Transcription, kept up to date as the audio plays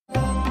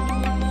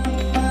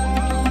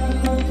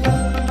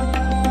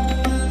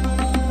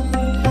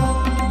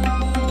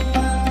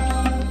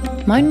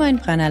Moin Moin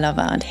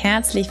PRANA-Lover und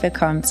herzlich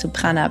willkommen zu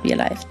PRANA Up Your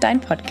Life, dein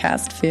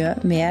Podcast für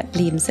mehr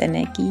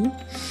Lebensenergie.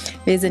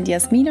 Wir sind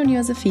Jasmin und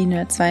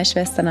Josephine, zwei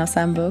Schwestern aus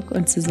Hamburg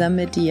und zusammen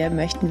mit dir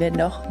möchten wir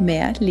noch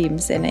mehr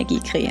Lebensenergie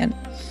kreieren.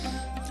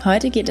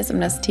 Heute geht es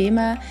um das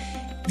Thema,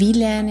 wie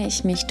lerne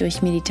ich mich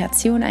durch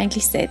Meditation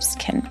eigentlich selbst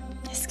kennen?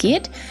 Es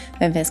geht,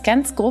 wenn wir es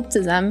ganz grob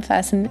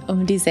zusammenfassen,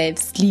 um die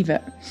Selbstliebe.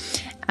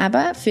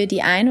 Aber für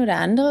die ein oder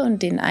andere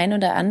und den ein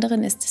oder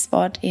anderen ist das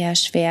Wort eher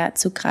schwer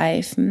zu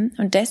greifen.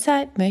 Und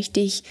deshalb möchte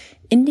ich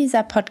in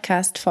dieser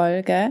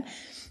Podcast-Folge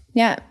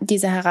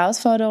diese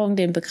Herausforderung,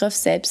 den Begriff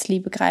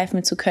Selbstliebe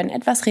greifen zu können,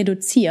 etwas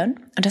reduzieren.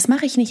 Und das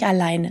mache ich nicht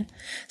alleine,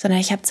 sondern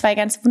ich habe zwei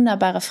ganz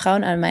wunderbare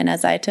Frauen an meiner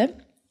Seite.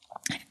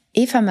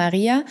 Eva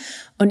Maria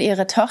und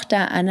ihre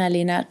Tochter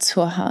Annalena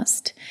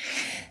Zurhorst.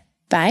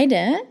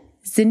 Beide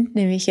sind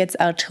nämlich jetzt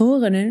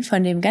Autorinnen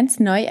von dem ganz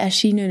neu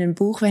erschienenen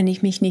Buch Wenn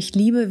ich mich nicht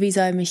liebe, wie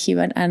soll mich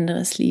jemand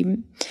anderes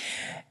lieben?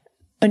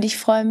 Und ich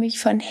freue mich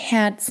von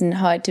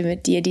Herzen, heute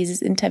mit dir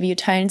dieses Interview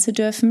teilen zu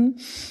dürfen,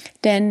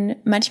 denn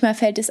manchmal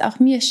fällt es auch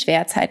mir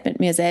schwer, Zeit mit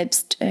mir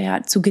selbst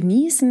zu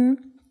genießen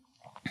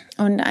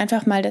und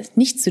einfach mal das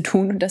Nichts zu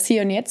tun und das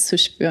Hier und Jetzt zu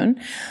spüren.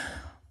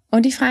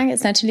 Und die Frage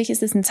ist natürlich,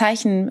 ist es ein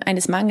Zeichen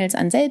eines Mangels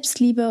an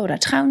Selbstliebe oder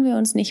trauen wir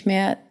uns nicht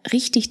mehr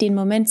richtig den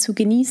Moment zu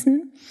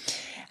genießen?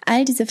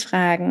 All diese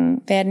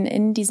Fragen werden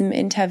in diesem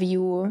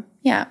Interview,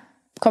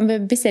 kommen wir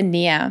ein bisschen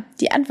näher.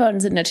 Die Antworten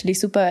sind natürlich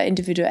super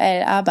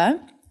individuell, aber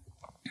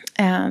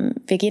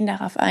wir gehen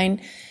darauf ein,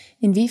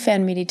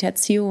 inwiefern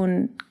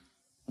Meditation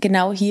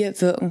genau hier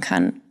wirken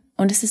kann.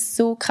 Und es ist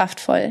so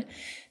kraftvoll.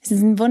 Es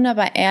ist ein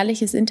wunderbar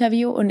ehrliches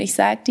Interview und ich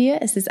sag dir,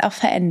 es ist auch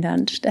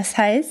verändernd. Das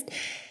heißt,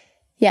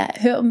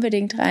 hör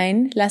unbedingt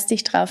rein, lass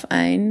dich drauf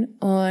ein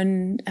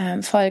und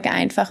folge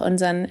einfach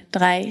unseren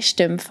 3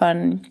 Stimmen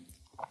von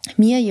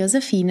mir,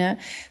 Josephine,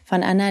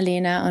 von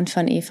Annalena und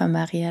von Eva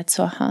Maria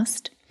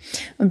Zurhorst.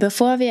 Und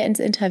bevor wir ins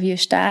Interview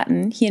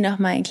starten, hier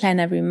nochmal ein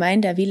kleiner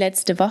Reminder wie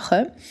letzte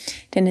Woche,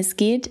 denn es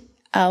geht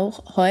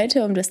auch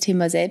heute um das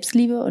Thema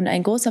Selbstliebe und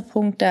ein großer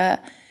Punkt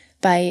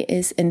dabei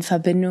ist, in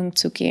Verbindung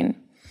zu gehen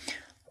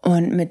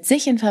und mit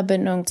sich in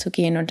Verbindung zu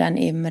gehen und dann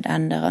eben mit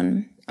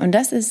anderen. Und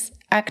das ist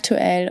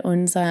aktuell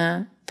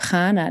unser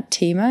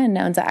PRANA-Thema in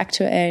unserer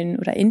aktuellen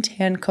oder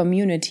internen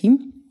Community.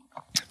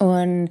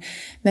 Und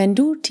wenn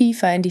du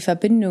tiefer in die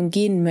Verbindung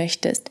gehen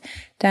möchtest,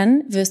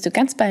 dann wirst du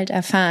ganz bald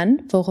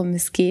erfahren, worum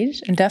es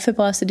geht. Und dafür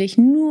brauchst du dich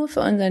nur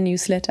für unseren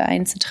Newsletter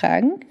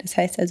einzutragen. Das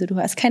heißt also, du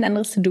hast kein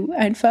anderes To-Do.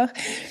 Einfach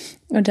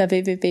unter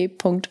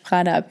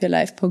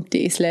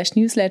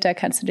www.pranaupyourlife.de/newsletter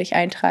kannst du dich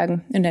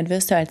eintragen. Und dann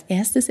wirst du als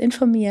erstes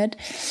informiert,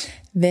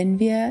 wenn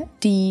wir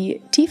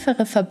die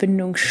tiefere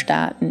Verbindung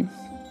starten.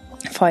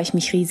 Freue ich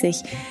mich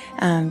riesig,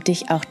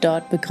 dich auch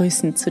dort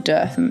begrüßen zu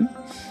dürfen.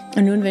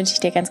 Und nun wünsche ich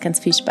dir ganz,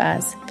 ganz viel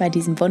Spaß bei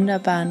diesem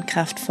wunderbaren,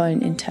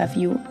 kraftvollen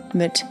Interview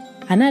mit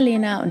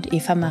Annalena und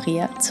Eva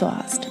Maria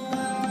Zurhorst.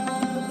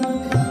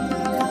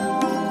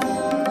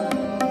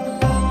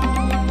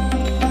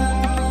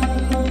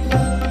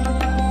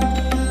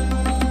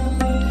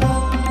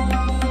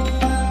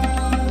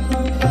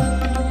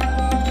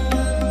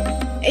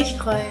 Ich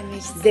freue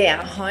mich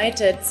sehr,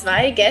 heute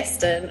 2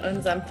 Gäste in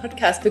unserem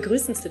Podcast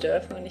begrüßen zu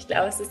dürfen. Und ich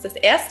glaube, es ist das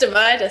erste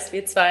Mal, dass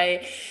wir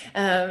 2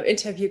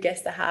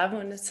 Interviewgäste haben.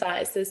 Und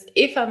zwar ist es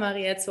Eva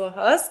Maria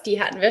Zurhorst.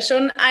 Die hatten wir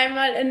schon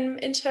einmal im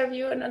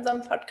Interview in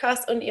unserem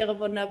Podcast und ihre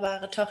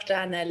wunderbare Tochter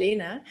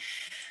Annalena.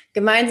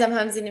 Gemeinsam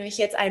haben sie nämlich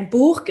jetzt ein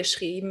Buch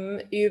geschrieben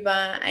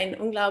über ein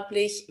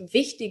unglaublich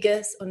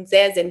wichtiges und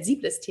sehr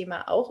sensibles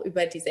Thema, auch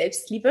über die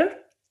Selbstliebe.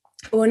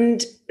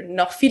 Und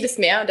noch vieles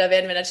mehr, und da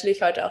werden wir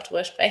natürlich heute auch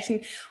drüber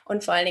sprechen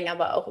und vor allen Dingen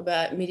aber auch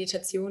über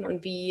Meditation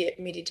und wie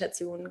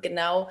Meditation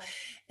genau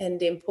in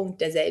dem Punkt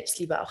der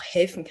Selbstliebe auch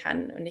helfen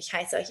kann. Und ich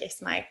heiße euch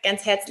erstmal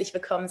ganz herzlich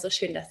willkommen, so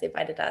schön, dass ihr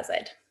beide da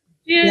seid.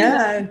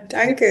 Ja,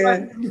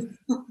 danke.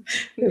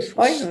 Wir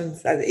freuen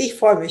uns, also ich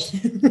freue mich.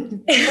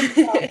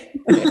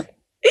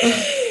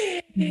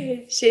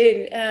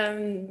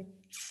 Schön.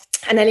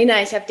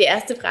 Annalena, ich habe die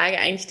erste Frage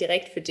eigentlich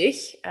direkt für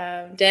dich,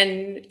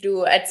 denn du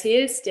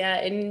erzählst ja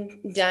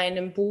in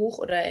deinem Buch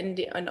oder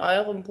in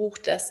eurem Buch,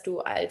 dass du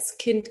als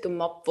Kind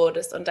gemobbt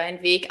wurdest und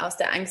deinen Weg aus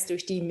der Angst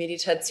durch die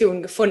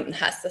Meditation gefunden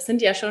hast. Das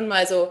sind ja schon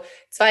mal so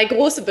 2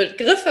 große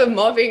Begriffe,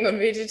 Mobbing und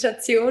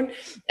Meditation.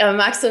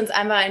 Magst du uns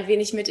einmal ein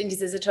wenig mit in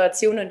diese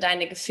Situation und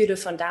deine Gefühle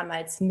von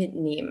damals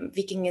mitnehmen?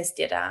 Wie ging es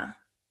dir da?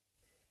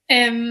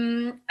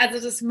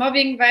 Also das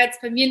Mobbing war jetzt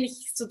bei mir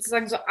nicht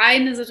sozusagen so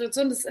eine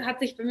Situation, das hat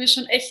sich bei mir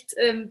schon echt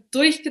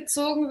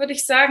durchgezogen, würde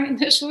ich sagen, in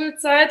der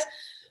Schulzeit.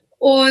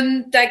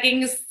 Und da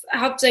ging es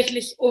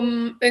hauptsächlich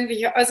um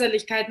irgendwelche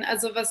Äußerlichkeiten.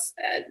 Also was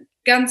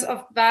ganz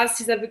oft war es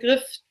dieser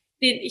Begriff,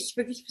 den ich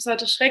wirklich bis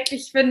heute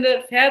schrecklich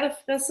finde,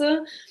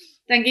 Pferdefresse.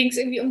 Dann ging es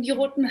irgendwie um die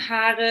roten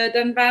Haare,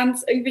 dann waren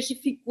es irgendwelche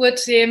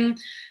Figurthemen.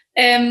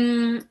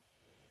 Also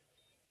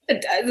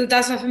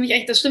das war für mich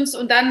eigentlich das Schlimmste.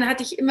 Und dann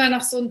hatte ich immer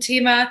noch so ein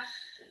Thema,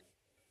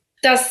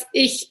 dass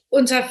ich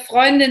unter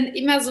Freundinnen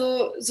immer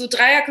so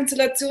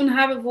Dreierkonstellationen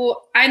habe, wo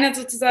einer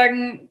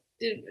sozusagen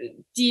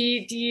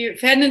die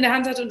Fäden in der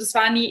Hand hat und es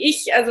war nie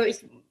ich. Also ich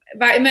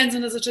war immer in so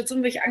einer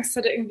Situation, wo ich Angst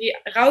hatte, irgendwie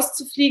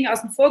rauszufliegen,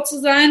 außen vor zu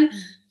sein.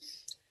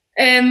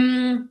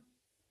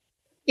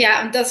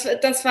 Ja, und das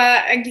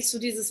war eigentlich so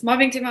dieses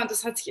Mobbing-Thema und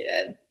das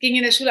ging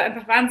in der Schule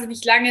einfach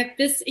wahnsinnig lange,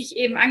 bis ich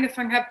eben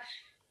angefangen habe.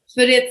 Ich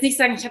würde jetzt nicht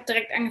sagen, ich habe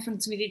direkt angefangen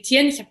zu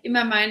meditieren. Ich habe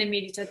immer mal eine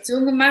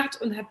Meditation gemacht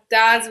und habe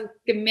da so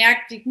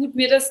gemerkt, wie gut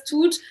mir das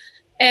tut.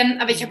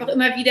 Aber ich habe auch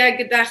immer wieder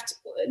gedacht,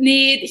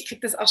 nee, ich kriege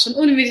das auch schon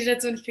ohne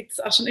Meditation, ich kriege das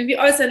auch schon irgendwie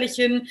äußerlich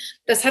hin.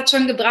 Das hat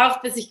schon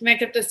gebraucht, bis ich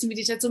gemerkt habe, dass die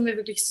Meditation mir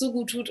wirklich so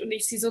gut tut und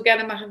ich sie so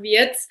gerne mache wie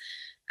jetzt.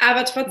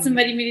 Aber trotzdem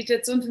war die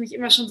Meditation für mich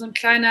immer schon so ein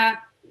kleiner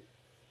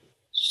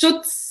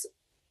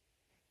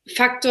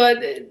Schutzfaktor,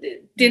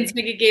 den es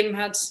mir gegeben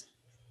hat.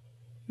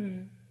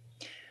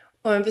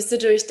 Und bist du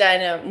durch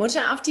deine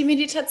Mutter auf die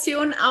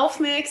Meditation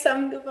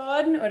aufmerksam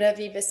geworden oder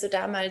wie bist du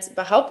damals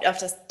überhaupt auf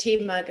das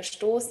Thema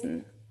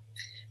gestoßen?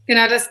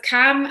 Genau, das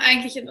kam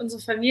eigentlich in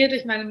unsere Familie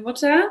durch meine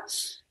Mutter.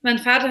 Mein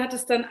Vater hat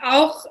es dann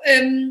auch,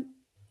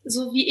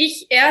 so wie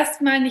ich,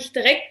 erstmal nicht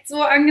direkt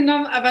so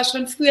angenommen, aber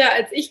schon früher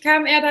als ich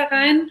kam er da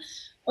rein.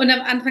 Und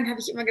am Anfang habe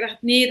ich immer gedacht,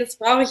 nee, das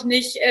brauche ich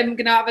nicht.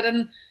 Genau, aber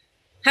dann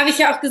habe ich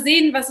ja auch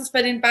gesehen, was es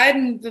bei den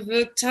beiden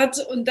bewirkt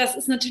hat. Und das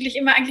ist natürlich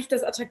immer eigentlich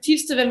das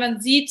Attraktivste, wenn man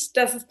sieht,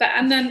 dass es bei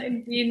anderen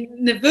irgendwie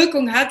eine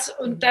Wirkung hat.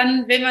 Und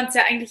dann will man es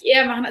ja eigentlich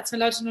eher machen, als wenn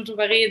Leute nur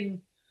drüber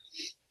reden.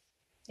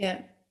 Ja.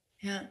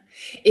 Ja.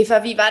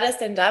 Eva, wie war das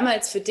denn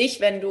damals für dich,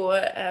 wenn du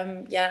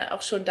ja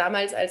auch schon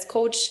damals als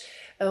Coach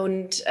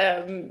und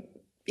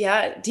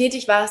ja,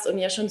 tätig warst und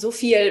ja schon so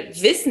viel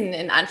Wissen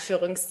in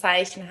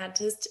Anführungszeichen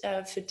hattest,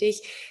 für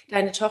dich,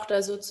 deine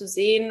Tochter so zu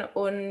sehen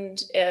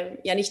und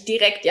ja nicht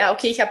direkt, ja,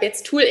 okay, ich habe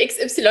jetzt Tool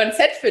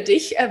XYZ für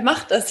dich,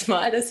 mach das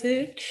mal, das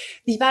hilft.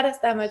 Wie war das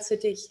damals für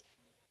dich?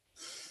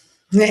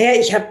 Naja,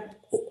 ich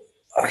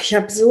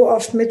hab so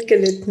oft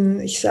mitgelitten.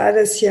 Ich sah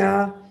das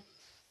ja,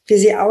 wie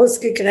sie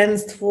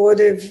ausgegrenzt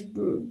wurde,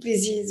 wie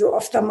sie so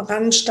oft am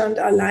Rand stand,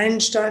 allein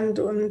stand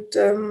und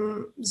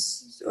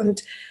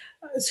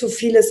so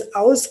vieles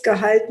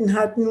ausgehalten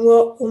hat,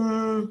 nur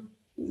um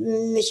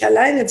nicht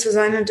alleine zu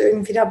sein und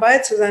irgendwie dabei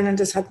zu sein. Und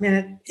das hat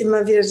mir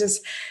immer wieder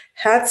das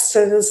Herz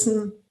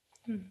zerrissen.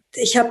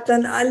 Ich habe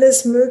dann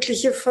alles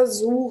Mögliche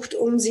versucht,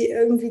 um sie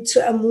irgendwie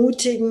zu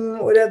ermutigen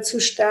oder zu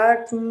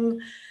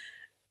stärken.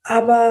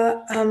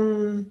 Aber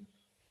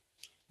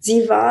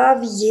sie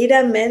war wie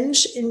jeder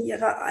Mensch in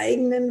ihrer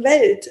eigenen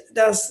Welt.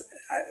 Das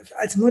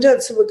als Mutter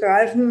zu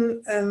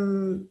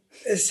begreifen,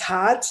 ist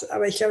hart,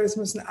 aber ich glaube, das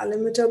müssen alle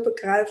Mütter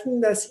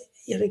begreifen, dass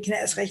ihre Kinder,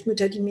 erst recht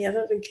Mütter, die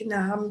mehrere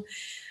Kinder haben,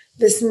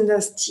 wissen,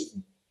 dass die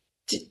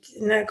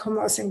kommen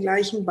aus dem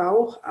gleichen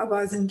Bauch,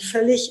 aber sind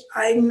völlig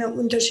eigene,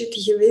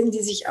 unterschiedliche Wesen,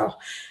 die sich auch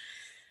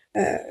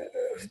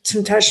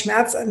zum Teil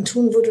Schmerz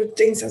antun, wo du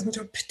denkst, als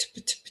Mutter, bitte,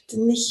 bitte, bitte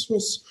nicht.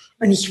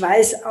 Und ich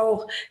weiß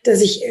auch,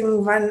 dass ich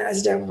irgendwann,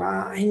 also da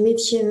war ein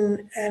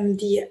Mädchen,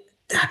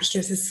 da habe ich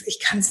gedacht, ich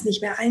kann es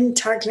nicht mehr einen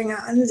Tag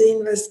länger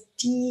ansehen, was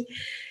die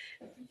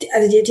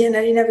hat die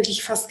Annalena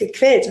wirklich fast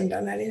gequält und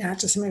Annalena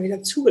hat das immer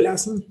wieder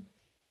zugelassen.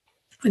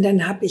 Und dann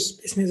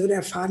ist mir so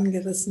der Faden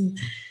gerissen.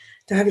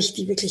 Da habe ich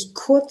die wirklich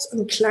kurz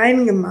und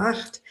klein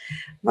gemacht,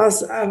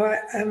 was aber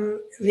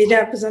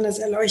weder besonders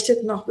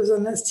erleuchtet noch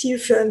besonders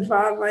zielführend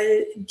war,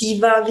 weil die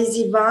war, wie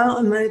sie war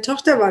und meine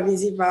Tochter war, wie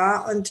sie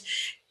war. Und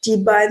die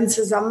beiden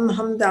zusammen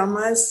haben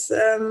damals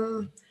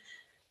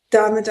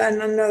da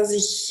miteinander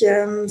sich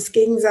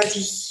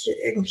gegenseitig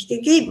irgendwie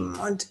gegeben.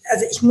 Und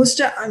also ich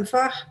musste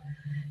einfach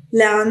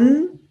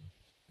lernen,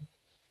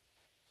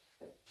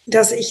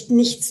 dass ich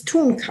nichts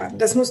tun kann.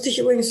 Das musste ich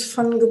übrigens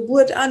von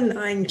Geburt an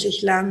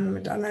eigentlich lernen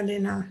mit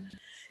Annalena.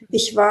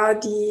 Ich war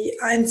die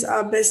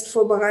 1A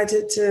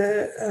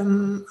bestvorbereitete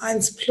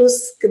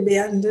 1+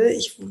 Gebärende.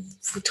 Ich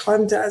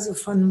träumte also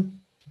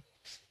von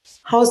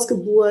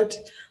Hausgeburt,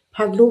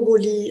 paar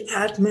Globuli,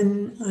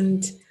 atmen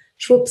und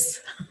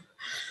schwupps.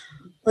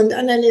 Und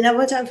Annalena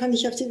wollte einfach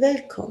nicht auf die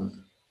Welt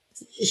kommen.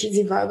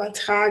 Sie war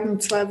übertragen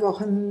 2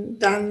 Wochen,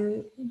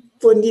 dann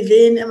wurden die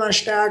Wehen immer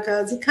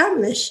stärker. Sie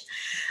kam nicht.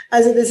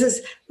 Also das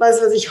ist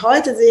was ich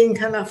heute sehen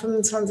kann nach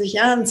 25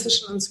 Jahren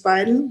zwischen uns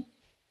beiden.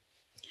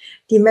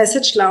 Die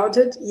Message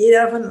lautet,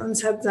 jeder von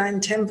uns hat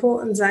sein Tempo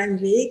und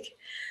seinen Weg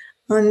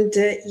und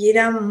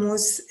jeder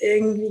muss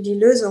irgendwie die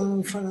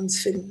Lösungen von uns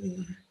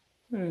finden.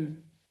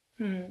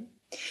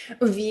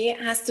 Und wie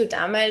hast du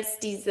damals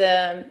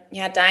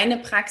deine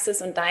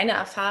Praxis und deine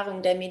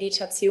Erfahrung der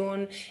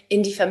Meditation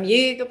in die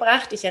Familie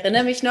gebracht? Ich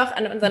erinnere mich noch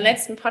an unseren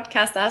letzten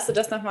Podcast, da hast du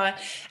das nochmal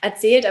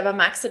erzählt, aber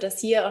magst du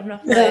das hier auch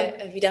nochmal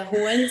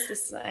wiederholen? Das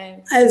ist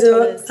ein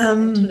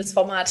tolles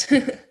Format.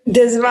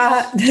 Das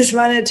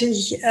war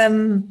natürlich,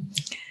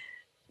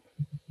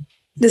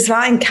 das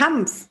war ein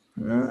Kampf.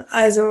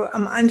 Also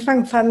am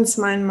Anfang fand es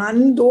mein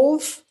Mann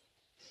doof.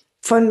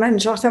 Meine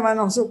Tochter war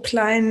noch so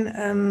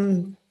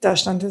klein, da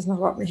stand es noch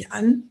überhaupt nicht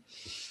an.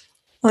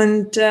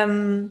 Und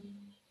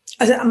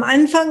also am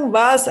Anfang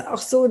war es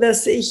auch so,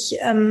 dass ich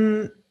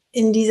in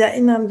dieser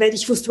inneren Welt,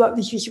 ich wusste überhaupt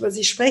nicht, wie ich über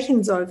sie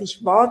sprechen soll, wie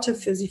ich Worte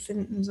für sie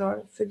finden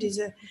soll, für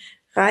diese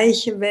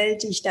reiche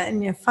Welt, die ich da in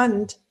mir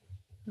fand.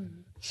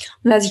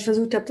 Und als ich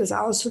versucht habe, das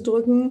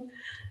auszudrücken,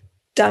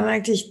 da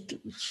merkte ich,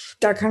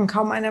 da kann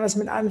kaum einer was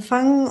mit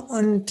anfangen.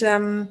 Und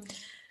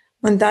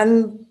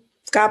dann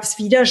gab es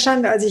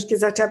Widerstand, als ich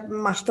gesagt habe,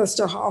 mach das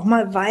doch auch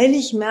mal, weil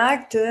ich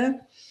merkte,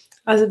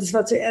 also das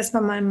war zuerst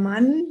bei meinem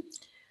Mann,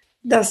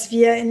 dass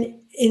wir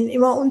in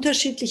immer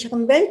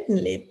unterschiedlicheren Welten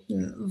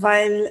lebten,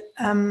 weil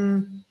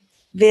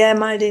wer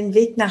mal den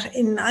Weg nach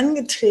innen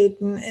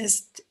angetreten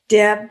ist,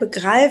 der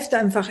begreift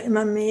einfach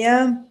immer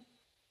mehr,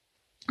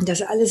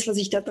 dass alles, was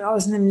ich da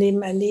draußen im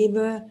Leben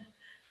erlebe,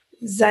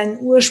 seinen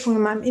Ursprung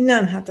in meinem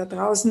Innern hat. Da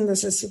draußen,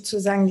 das ist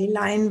sozusagen die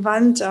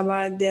Leinwand,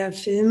 aber der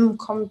Film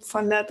kommt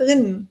von da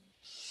drinnen.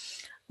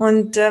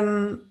 Und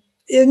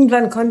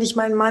irgendwann konnte ich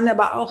meinen Mann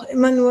aber auch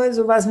immer nur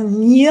sowas mit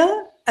mir.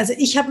 Also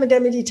ich habe mit der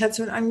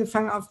Meditation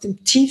angefangen auf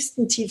dem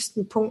tiefsten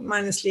Punkt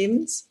meines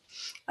Lebens,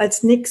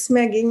 als nichts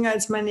mehr ging,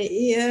 als meine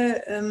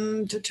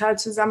Ehe total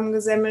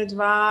zusammengesemmelt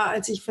war,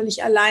 als ich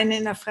völlig alleine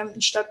in einer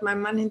fremden Stadt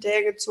meinem Mann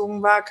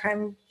hinterhergezogen war,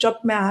 keinen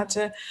Job mehr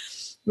hatte,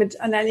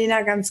 mit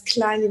Annalena ganz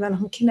klein, die war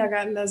noch im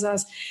Kindergarten, da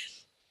saß.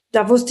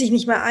 Da wusste ich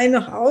nicht mehr ein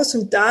noch aus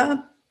und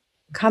da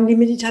kam die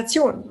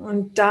Meditation.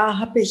 Und da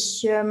habe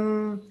ich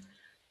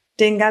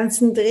den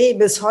ganzen Dreh,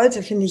 bis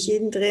heute finde ich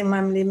jeden Dreh in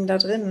meinem Leben da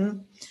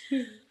drin.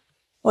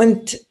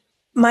 Und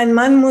mein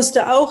Mann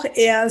musste auch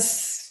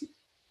erst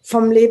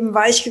vom Leben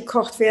weich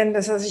gekocht werden,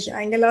 dass er sich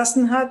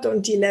eingelassen hat.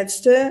 Und die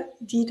letzte,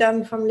 die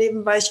dann vom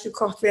Leben weich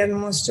gekocht werden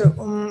musste,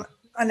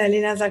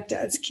 Annalena sagte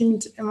als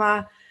Kind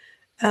immer,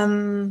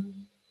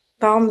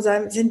 warum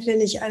sind wir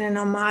nicht eine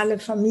normale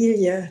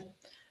Familie?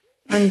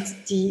 Und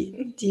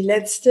die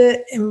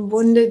letzte im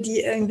Bunde, die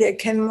irgendwie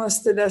erkennen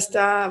musste, dass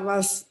da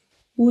was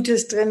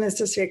Gutes drin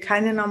ist, dass wir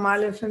keine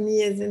normale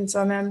Familie sind,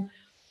 sondern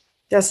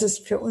dass es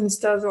für uns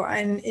da so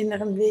einen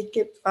inneren Weg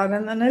gibt, war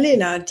dann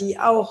Annalena, die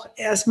auch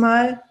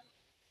erstmal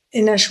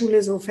in der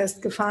Schule so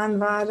festgefahren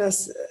war,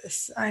 dass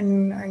es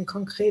einen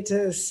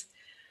konkreten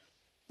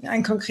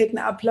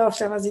Ablauf,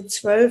 da war sie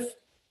 12,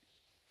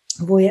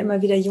 wo ja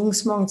immer wieder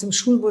Jungs morgens im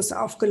Schulbus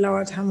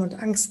aufgelauert haben und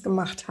Angst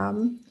gemacht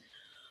haben.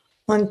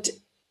 Und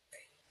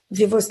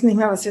wir wussten nicht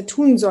mehr, was wir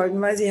tun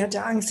sollten, weil sie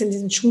hatte Angst, in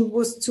diesen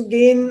Schulbus zu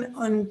gehen.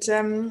 Und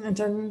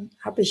dann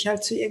habe ich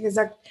halt zu ihr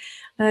gesagt,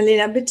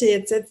 Annalena, bitte,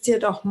 jetzt setz dir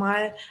doch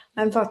mal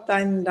einfach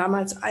deinen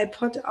damals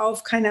iPod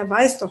auf. Keiner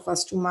weiß doch,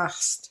 was du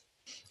machst.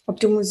 Ob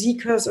du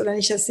Musik hörst oder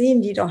nicht, das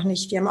sehen die doch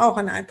nicht. Die haben auch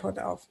ein iPod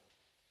auf.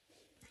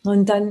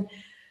 Und dann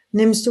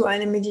nimmst du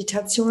eine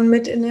Meditation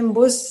mit in den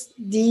Bus,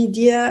 die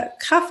dir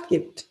Kraft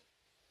gibt.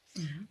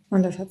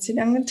 Und das hat sie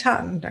dann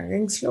getan. Und dann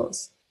ging es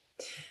los.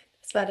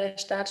 Das war der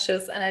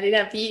Startschuss.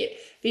 Annalena,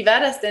 wie war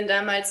das denn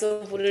damals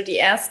so, wo du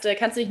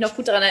kannst du dich noch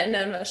gut daran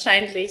erinnern,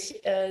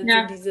 wahrscheinlich,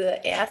 Ja. so diese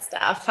erste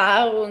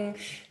Erfahrung,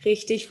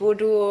 richtig, wo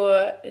du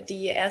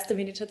die erste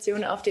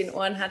Meditation auf den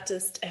Ohren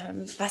hattest.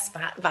 Was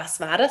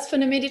war das für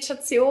eine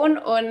Meditation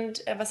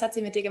und was hat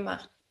sie mit dir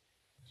gemacht?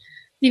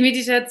 Die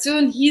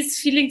Meditation hieß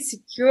Feeling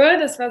Secure,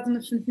 das war so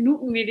eine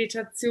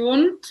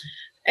 5-Minuten-Meditation.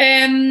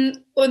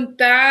 Und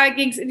da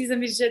ging es in dieser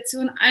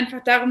Meditation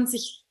einfach darum,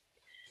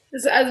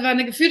 war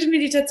eine geführte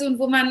Meditation,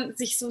 wo man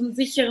sich so einen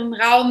sicheren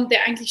Raum,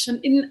 der eigentlich schon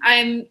in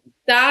einem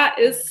da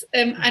ist,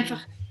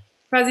 einfach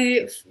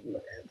quasi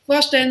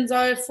vorstellen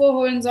soll,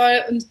 vorholen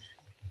soll. Und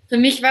für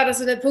mich war das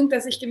so der Punkt,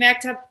 dass ich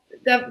gemerkt habe,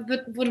 da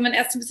wurde man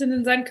erst ein bisschen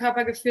in seinen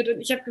Körper geführt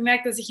und ich habe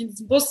gemerkt, dass ich in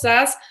diesem Bus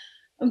saß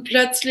und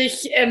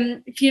plötzlich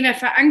viel mehr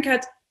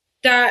verankert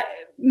da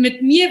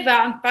mit mir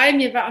war und bei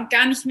mir war und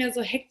gar nicht mehr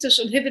so hektisch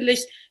und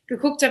hibbelig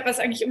geguckt habe, was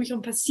eigentlich um mich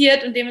herum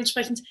passiert. Und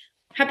dementsprechend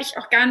habe ich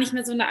auch gar nicht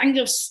mehr so eine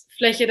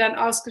Angriffsfläche dann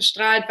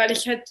ausgestrahlt, weil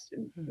ich halt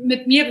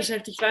mit mir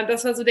beschäftigt war. Und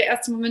das war so der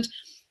erste Moment,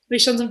 wo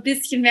ich schon so ein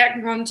bisschen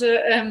merken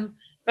konnte,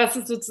 was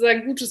es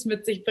sozusagen Gutes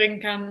mit sich bringen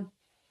kann.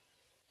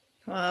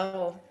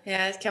 Wow,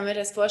 ja, ich kann mir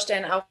das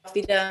vorstellen, auch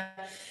wieder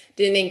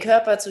den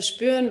Körper zu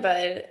spüren,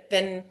 weil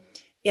wenn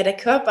ja der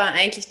Körper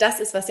eigentlich das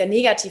ist, was ja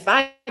negativ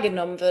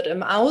wahrgenommen wird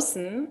im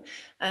Außen,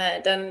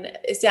 dann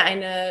ist ja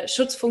eine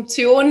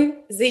Schutzfunktion,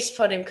 sich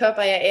vor dem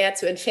Körper ja eher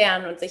zu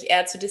entfernen und sich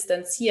eher zu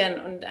distanzieren.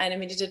 Und eine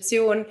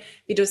Meditation,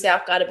 wie du es ja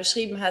auch gerade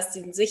beschrieben hast,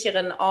 diesen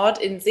sicheren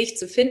Ort in sich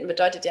zu finden,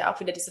 bedeutet ja auch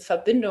wieder diese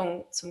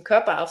Verbindung zum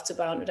Körper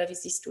aufzubauen. Oder wie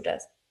siehst du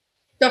das?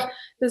 Doch,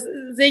 das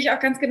sehe ich auch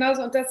ganz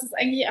genauso. Und das ist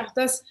eigentlich auch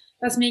das,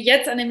 was mir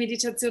jetzt an der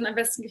Meditation am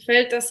besten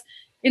gefällt, dass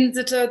in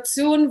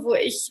Situationen, wo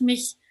ich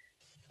mich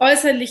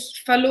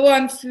äußerlich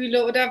verloren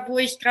fühle oder wo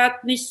ich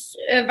gerade nicht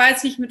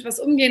weiß, wie ich mit was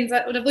umgehen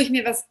soll oder wo ich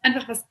mir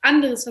einfach was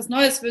anderes, was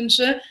Neues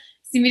wünsche,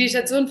 ist die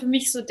Meditation für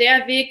mich so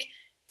der Weg,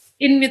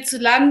 in mir zu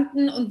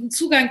landen und einen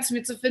Zugang zu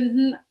mir zu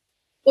finden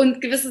und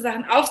gewisse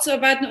Sachen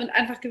aufzuarbeiten und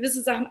einfach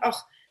gewisse Sachen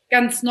auch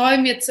ganz neu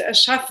mir zu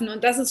erschaffen.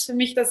 Und das ist für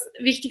mich das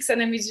Wichtigste an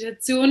der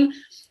Meditation.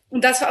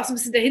 Und das war auch so ein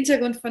bisschen der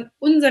Hintergrund von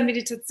unserem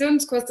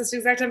Meditationskurs, dass wir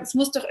gesagt haben, es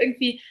muss doch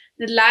irgendwie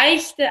eine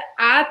leichte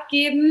Art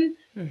geben,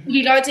 wo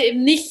die Leute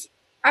eben nicht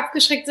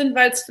abgeschreckt sind,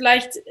 weil es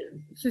vielleicht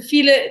für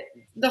viele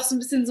doch so ein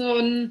bisschen so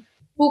ein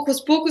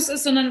Hokuspokus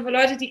ist, sondern wo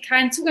Leute, die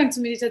keinen Zugang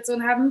zur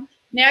Meditation haben,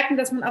 merken,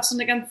 dass man auf so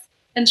eine ganz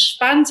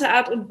entspannte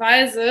Art und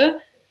Weise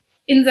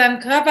in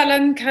seinem Körper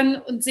landen kann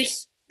und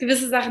sich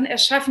gewisse Sachen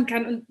erschaffen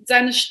kann und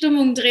seine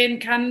Stimmung drehen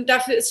kann.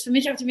 Dafür ist für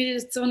mich auch die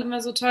Meditation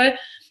immer so toll,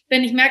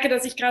 wenn ich merke,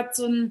 dass ich gerade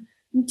so ein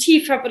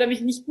Tief habe oder mich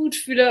nicht gut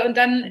fühle, und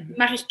dann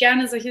mache ich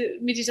gerne solche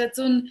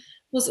Meditationen,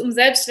 wo es um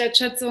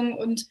Selbstwertschätzung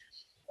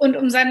und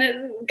um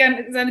seine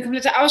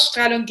komplette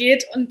Ausstrahlung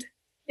geht. Und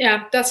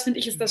ja, das finde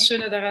ich ist das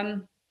Schöne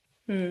daran.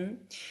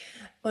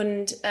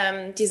 Und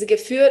diese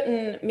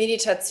geführten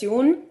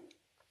Meditationen,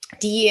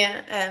 die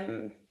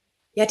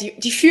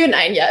führen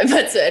einen ja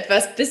immer zu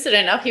etwas. Bist du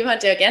denn auch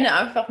jemand, der gerne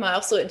einfach mal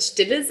auch so in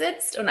Stille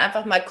sitzt und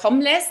einfach mal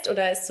kommen lässt?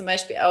 Oder ist zum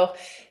Beispiel auch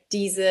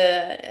diese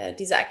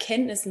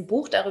Erkenntnis, ein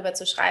Buch darüber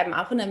zu schreiben,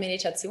 auch in der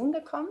Meditation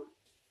gekommen?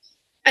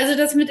 Also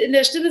das mit in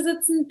der Stille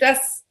sitzen,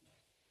 das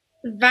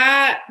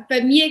war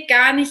bei mir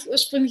gar nicht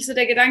ursprünglich so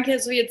der Gedanke,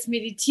 so jetzt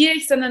meditiere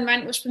ich, sondern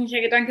mein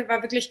ursprünglicher Gedanke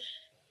war wirklich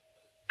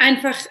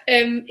einfach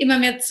immer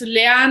mehr zu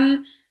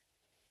lernen,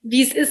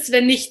 wie es ist,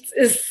 wenn nichts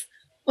ist.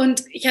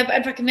 Und ich habe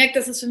einfach gemerkt,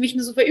 dass es für mich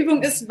eine super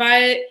Übung ist,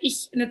 weil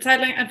ich eine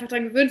Zeit lang einfach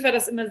daran gewöhnt war,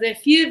 dass immer sehr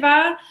viel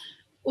war.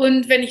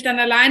 Und wenn ich dann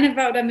alleine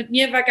war oder mit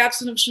mir war, gab es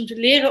so eine bestimmte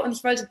Leere, und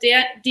ich wollte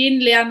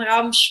den leeren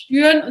Raum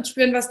spüren und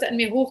spüren, was da in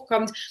mir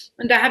hochkommt.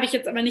 Und da habe ich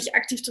jetzt aber nicht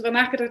aktiv drüber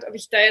nachgedacht, ob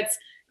ich da jetzt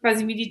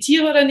quasi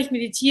meditiere oder nicht.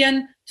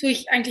 Meditieren tue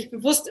ich eigentlich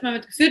bewusst immer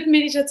mit geführten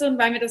Meditationen,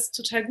 weil mir das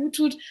total gut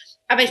tut.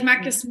 Aber ich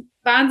mag es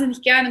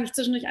wahnsinnig gerne, mich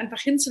zwischendurch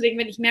einfach hinzulegen,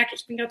 wenn ich merke,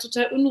 ich bin gerade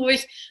total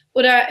unruhig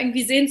oder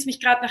irgendwie sehnt es mich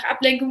gerade nach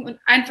Ablenkung, und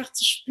einfach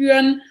zu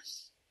spüren,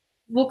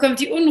 wo kommt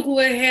die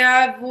Unruhe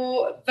her,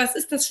 was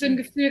ist das für ein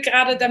Gefühl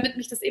gerade, damit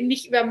mich das eben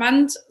nicht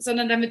übermannt,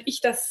 sondern damit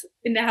ich das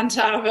in der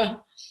Hand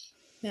habe.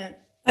 Ja.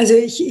 Also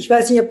ich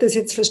weiß nicht, ob das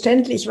jetzt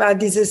verständlich war,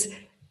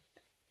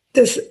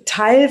 das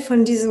Teil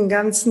von diesem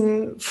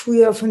ganzen,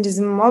 früher von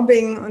diesem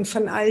Mobbing und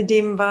von all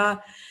dem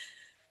war,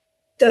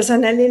 dass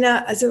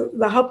Annalena also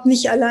überhaupt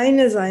nicht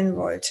alleine sein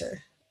wollte.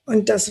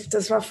 Und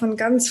das war von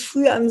ganz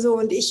früh an so.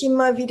 Und ich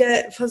immer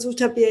wieder versucht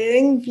habe, ihr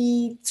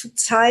irgendwie zu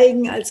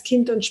zeigen, als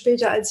Kind und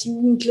später als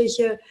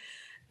Jugendliche,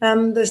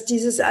 dass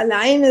dieses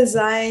Alleine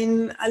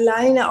sein,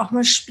 alleine auch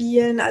mal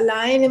spielen,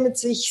 alleine mit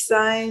sich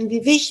sein,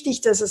 wie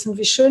wichtig das ist und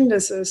wie schön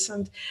das ist.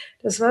 Und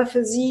das war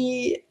für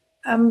sie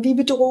wie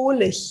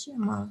bedrohlich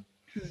immer.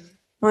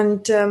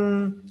 Und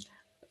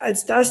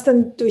als das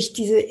dann durch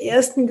diese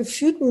ersten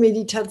geführten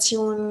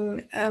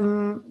Meditationen,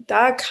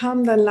 da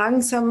kam dann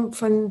langsam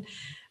von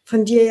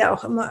dir ja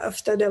auch immer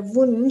öfter der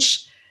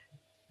Wunsch,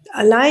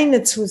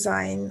 alleine zu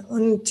sein.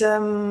 Und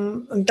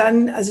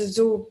dann, also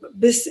so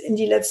bis in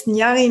die letzten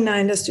Jahre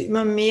hinein, dass du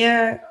immer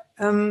mehr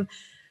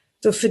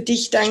so für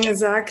dich dann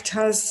gesagt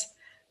hast,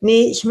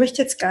 nee, ich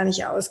möchte jetzt gar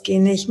nicht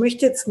ausgehen, nee, ich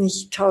möchte jetzt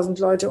nicht 1000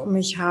 Leute um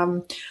mich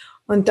haben.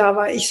 Und da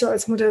war ich so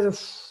als Mutter so,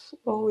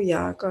 oh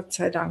ja, Gott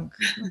sei Dank.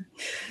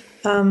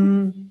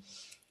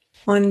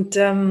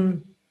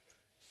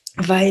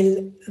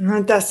 Weil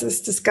das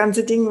ist das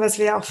ganze Ding, was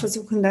wir auch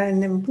versuchen, da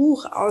in dem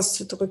Buch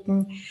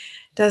auszudrücken,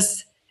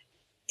 dass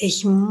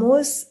ich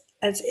muss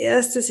als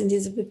erstes in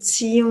diese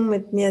Beziehung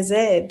mit mir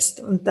selbst.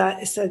 Und da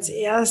ist als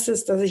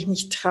erstes, dass ich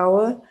mich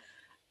traue,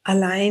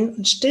 allein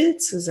und still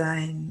zu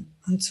sein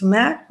und zu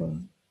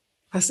merken,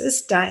 was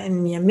ist da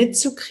in mir,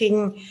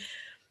 mitzukriegen,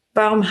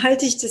 warum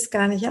halte ich das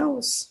gar nicht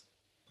aus?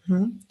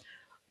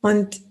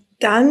 Und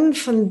dann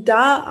von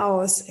da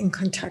aus in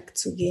Kontakt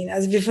zu gehen.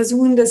 Also wir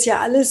versuchen das ja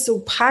alles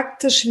so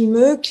praktisch wie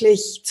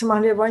möglich zu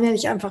machen. Wir wollen ja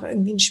nicht einfach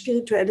irgendwie ein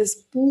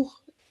spirituelles Buch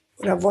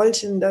oder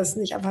wollten das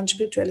nicht einfach ein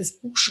spirituelles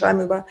Buch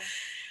schreiben über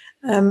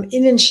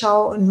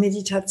Innenschau und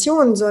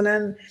Meditation,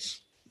 sondern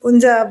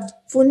unser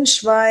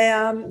Wunsch war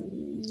ja,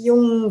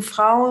 jungen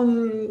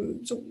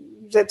Frauen, so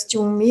selbst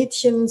jungen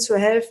Mädchen zu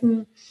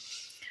helfen,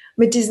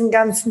 mit diesen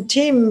ganzen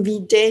Themen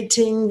wie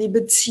Dating, wie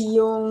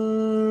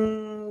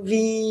Beziehung,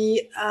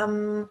 wie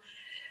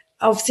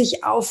auf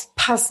sich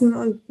aufpassen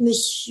und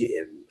nicht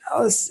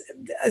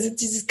also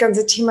dieses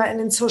ganze Thema in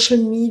den Social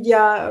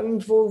Media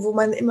irgendwo, wo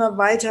man immer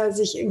weiter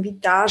sich irgendwie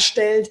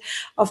darstellt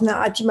auf eine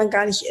Art, die man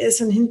gar nicht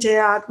ist, und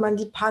hinterher hat man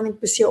die Panik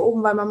bis hier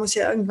oben, weil man muss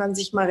ja irgendwann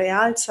sich mal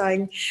real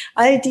zeigen.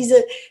 All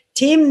diese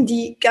Themen,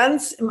 die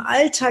ganz im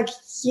Alltag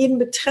jeden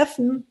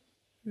betreffen,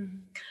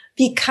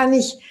 wie kann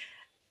ich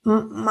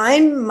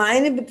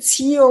meine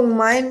Beziehung,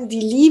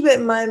 die Liebe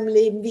in meinem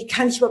Leben, wie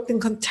kann ich überhaupt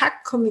in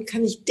Kontakt kommen, wie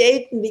kann ich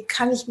daten, wie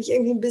kann ich mich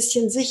irgendwie ein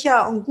bisschen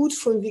sicher und gut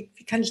fühlen, wie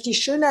kann ich die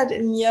Schönheit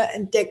in mir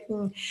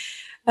entdecken,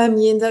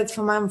 jenseits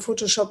von meinem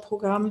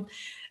Photoshop-Programm.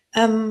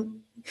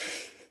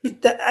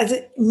 Also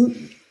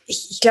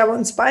ich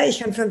glaube ich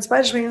kann für uns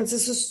beide sprechen, uns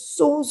ist es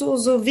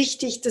so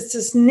wichtig, dass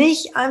das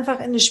nicht einfach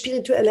in eine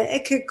spirituelle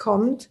Ecke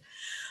kommt,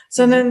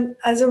 sondern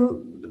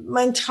also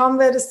mein Traum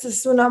wäre, dass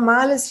das so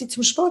normal ist, wie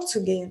zum Sport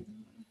zu gehen.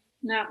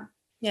 Ja,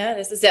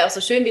 das ist ja auch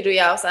so schön, wie du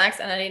ja auch sagst,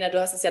 Annalena, du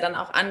hast es ja dann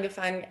auch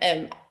angefangen,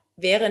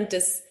 während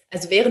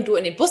du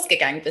in den Bus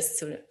gegangen bist,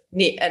 zu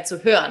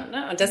hören.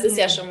 Ne? Und das ist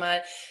ja schon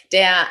mal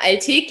der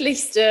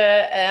alltäglichste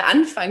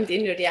Anfang,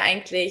 den du dir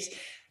eigentlich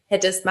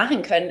hättest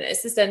machen können.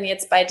 Ist es denn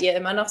jetzt bei dir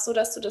immer noch so,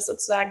 dass du das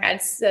sozusagen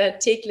als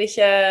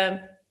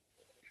tägliche,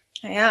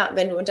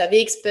 wenn du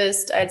unterwegs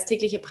bist, als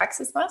tägliche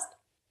Praxis machst?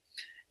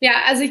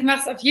 Ja, also ich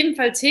mache es auf jeden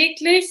Fall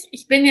täglich.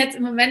 Ich bin jetzt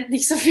im Moment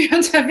nicht so viel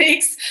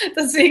unterwegs,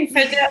 deswegen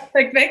fällt der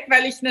Aspekt weg,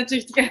 weil ich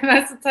natürlich die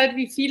meiste Zeit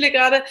wie viele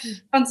gerade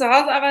von zu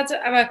Hause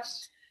arbeite. Aber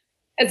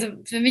also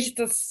für mich ist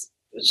das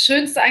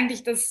Schönste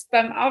eigentlich, das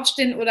beim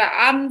Aufstehen oder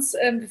abends,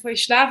 bevor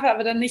ich schlafe,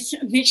 aber dann nicht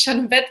schon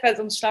im Bett, weil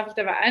sonst schlafe ich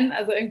dabei ein,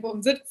 also irgendwo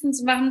um 17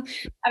 zu machen.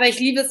 Aber ich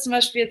liebe es zum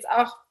Beispiel jetzt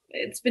auch,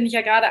 jetzt bin ich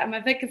ja gerade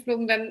einmal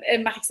weggeflogen, dann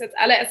mache ich es als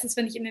allererstes,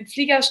 wenn ich in den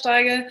Flieger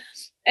steige.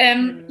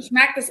 Ich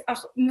mag das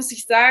auch, muss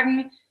ich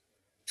sagen,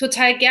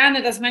 total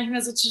gerne, das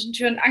manchmal so zwischen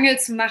Tür und Angel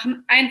zu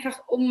machen,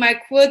 einfach um mal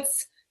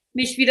kurz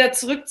mich wieder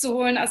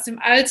zurückzuholen aus dem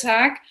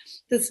Alltag.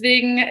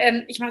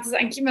 Deswegen, ich mache das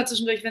eigentlich immer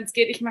zwischendurch, wenn es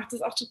geht. Ich mache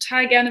das auch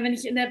total gerne, wenn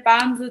ich in der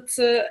Bahn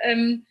sitze.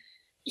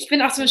 Ich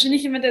bin auch zum Beispiel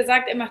nicht jemand, der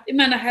sagt, er macht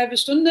immer eine halbe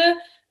Stunde.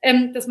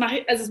 Das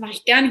mache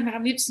ich gerne. Ich mache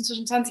am liebsten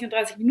zwischen 20 und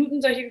 30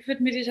 Minuten solche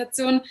geführten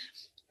Meditationen.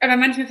 Aber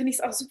manchmal finde ich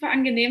es auch super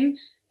angenehm,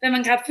 wenn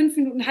man gerade 5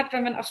 Minuten hat,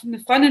 weil man auf eine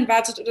Freundin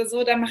wartet oder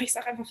so, dann mache ich es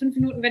auch einfach 5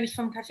 Minuten, wenn ich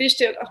vorm Café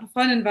stehe und auf eine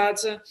Freundin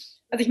warte.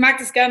 Also ich mag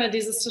das gerne,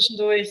 dieses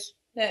zwischendurch.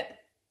 Ja.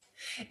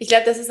 Ich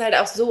glaube, das ist halt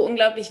auch so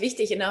unglaublich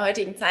wichtig in der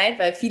heutigen Zeit,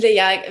 weil viele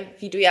ja,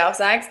 wie du ja auch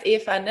sagst,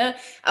 Eva, ne,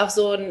 auch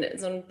so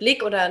einen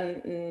Blick oder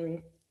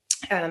ein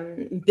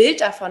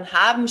Bild davon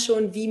haben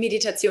schon, wie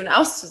Meditation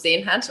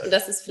auszusehen hat. Und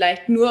dass es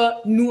vielleicht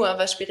nur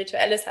was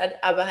Spirituelles hat,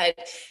 aber halt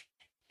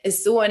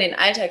es so in den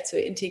Alltag zu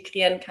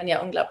integrieren, kann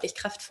ja unglaublich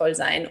kraftvoll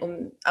sein,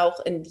 um auch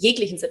in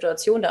jeglichen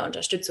Situationen da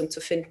Unterstützung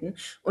zu finden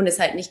und es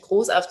halt nicht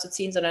groß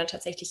aufzuziehen, sondern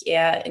tatsächlich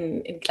eher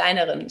in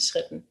kleineren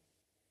Schritten.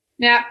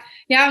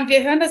 Ja, und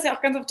wir hören das ja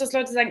auch ganz oft, dass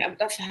Leute sagen, aber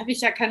dafür habe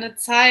ich ja keine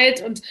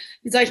Zeit und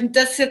wie soll ich denn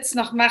das jetzt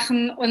noch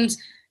machen? Und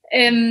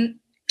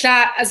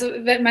klar, also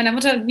meiner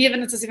Mutter und mir,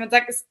 wenn uns das jemand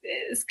sagt,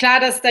 ist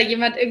klar, dass da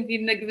jemand irgendwie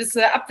eine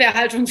gewisse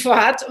Abwehrhaltung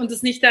vorhat und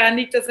es nicht daran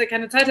liegt, dass er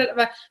keine Zeit hat,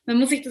 aber man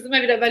muss sich das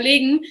immer wieder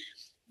überlegen,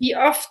 wie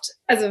oft,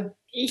 also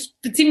ich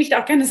beziehe mich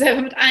da auch gerne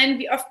selber mit ein,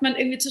 wie oft man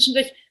irgendwie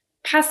zwischendurch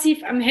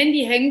passiv am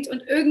Handy hängt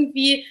und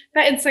irgendwie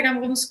bei Instagram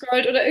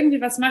rumscrollt oder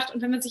irgendwie was macht.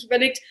 Und wenn man sich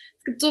überlegt,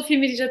 es gibt so viel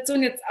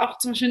Meditation jetzt auch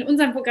zum Beispiel in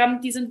unserem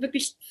Programm, die sind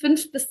wirklich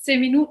 5 bis 10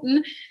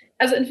 Minuten.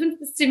 Also in 5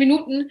 bis 10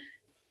 Minuten,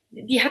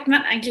 die hat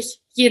man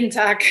eigentlich jeden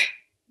Tag.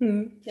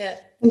 Ja.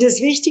 Und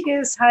das Wichtige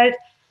ist halt,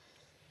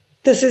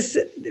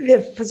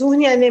 wir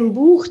versuchen ja in dem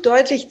Buch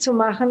deutlich zu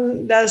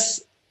machen,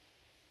 dass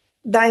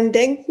dein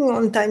Denken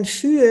und dein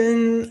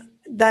Fühlen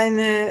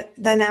deine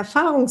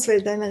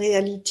Erfahrungswelt, deine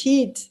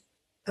Realität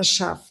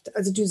erschafft.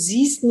 Also du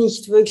siehst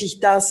nicht wirklich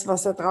das,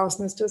 was da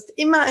draußen ist. Du hast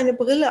immer eine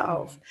Brille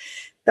auf.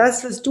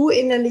 Das, was du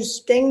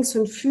innerlich denkst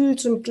und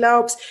fühlst und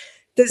glaubst,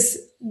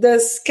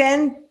 das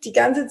scannt die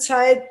ganze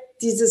Zeit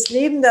dieses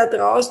Leben da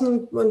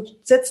draußen und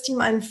setzt ihm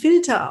einen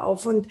Filter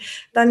auf. Und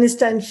dann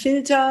ist dein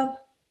Filter,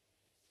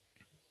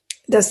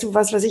 dass du,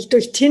 was weiß ich,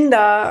 durch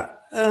Tinder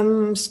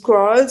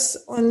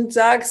scrollst und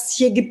sagst,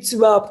 hier gibt's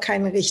überhaupt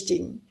keinen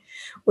richtigen.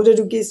 Oder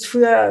du gehst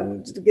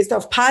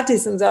auf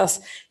Partys und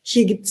sagst,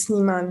 hier gibt's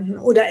niemanden.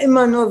 Oder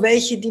immer nur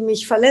welche, die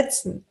mich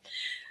verletzen.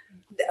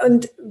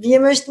 Und wir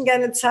möchten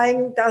gerne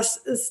zeigen, das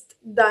ist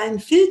dein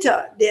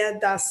Filter, der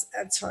das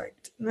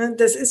erzeugt.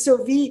 Das ist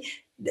so wie,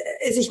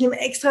 ich nehme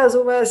extra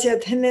sowas ja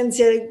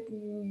tendenziell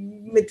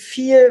mit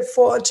viel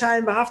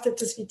Vorurteilen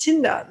behaftetes wie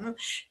Tinder.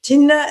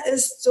 Tinder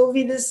ist so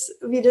wie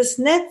das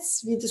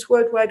Netz, wie das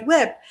World Wide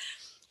Web.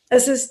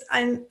 Es ist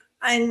ein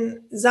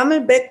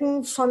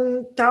Sammelbecken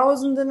von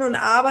Tausenden und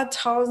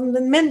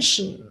Abertausenden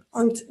Menschen.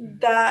 Und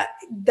da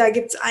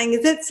gibt's ein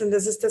Gesetz, und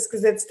das ist das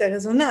Gesetz der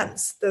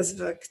Resonanz, das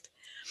wirkt.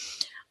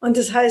 Und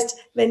das heißt,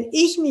 wenn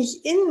ich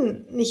mich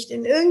nicht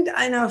in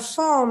irgendeiner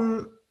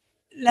Form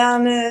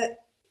lerne,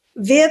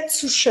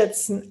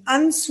 wertzuschätzen,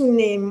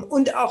 anzunehmen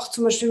und auch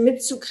zum Beispiel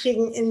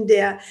mitzukriegen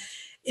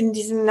in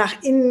diesem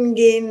nach innen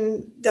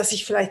gehen, dass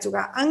ich vielleicht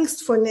sogar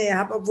Angst vor Nähe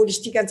habe, obwohl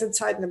ich die ganze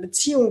Zeit eine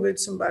Beziehung will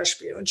zum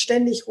Beispiel und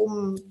ständig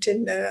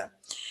rumtindere,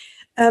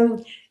 dann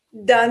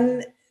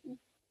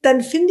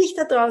finde ich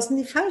da draußen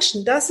die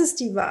Falschen. Das ist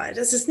die Wahl.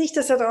 Das ist nicht,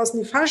 dass da draußen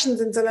die Falschen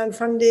sind, sondern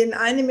von den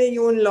 1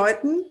 Million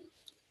Leuten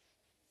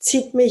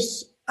zieht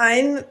mich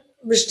ein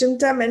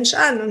bestimmter Mensch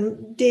an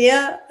und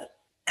der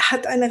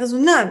hat eine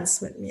Resonanz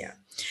mit mir.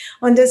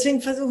 Und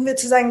deswegen versuchen wir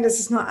zu sagen, das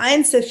ist nur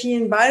eins der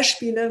vielen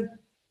Beispiele,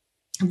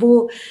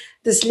 wo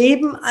das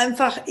Leben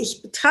einfach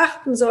ich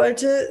betrachten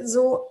sollte,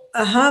 so,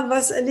 aha,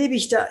 was erlebe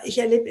ich da? Ich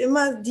erlebe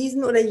immer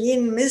diesen oder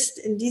jenen Mist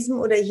in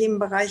diesem oder jenem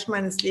Bereich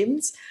meines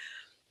Lebens.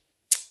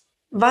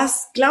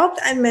 Was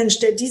glaubt ein Mensch,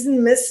 der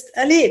diesen Mist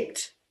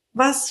erlebt?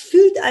 Was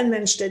fühlt ein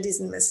Mensch, der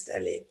diesen Mist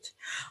erlebt?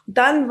 Und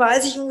dann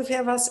weiß ich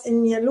ungefähr, was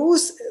in mir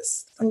los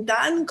ist. Und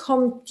dann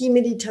kommt die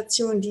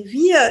Meditation, die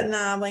wir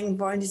nahebringen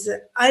wollen,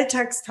 diese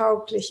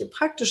alltagstaugliche,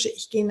 praktische.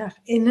 Ich gehe nach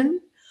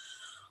innen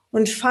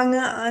und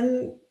fange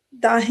an,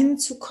 dahin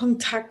zu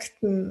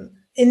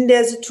kontakten in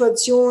der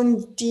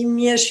Situation, die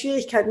mir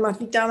Schwierigkeiten macht,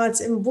 wie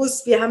damals im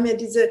Bus. Wir haben ja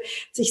diese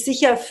sich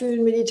sicher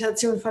fühlen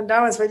Meditation von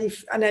damals, weil die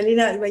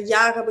Annalena über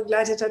Jahre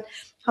begleitet hat,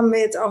 haben wir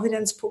jetzt auch wieder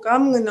ins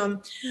Programm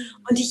genommen.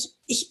 Und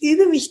ich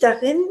übe mich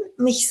darin,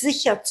 mich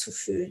sicher zu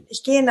fühlen.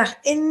 Ich gehe nach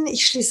innen,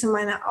 ich schließe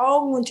meine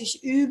Augen und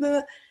ich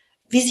übe,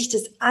 wie sich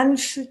das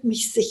anfühlt,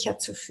 mich sicher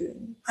zu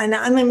fühlen. Eine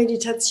andere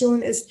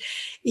Meditation ist,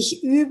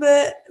 ich übe,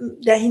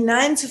 da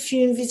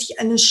hineinzufühlen, wie sich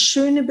eine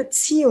schöne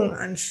Beziehung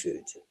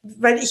anfühlt.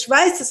 Weil ich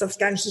weiß das oft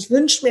gar nicht. Ich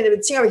wünsche mir eine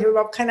Beziehung, aber ich habe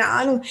überhaupt keine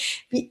Ahnung,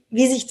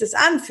 wie sich das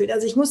anfühlt.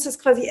 Also ich muss das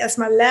quasi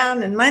erstmal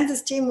lernen. Mein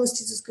System muss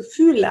dieses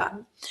Gefühl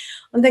lernen.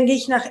 Und dann gehe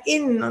ich nach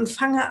innen und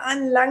fange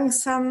an,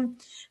 langsam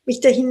mich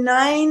da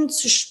hinein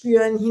zu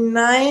spüren,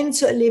 hinein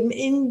zu erleben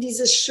in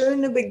diese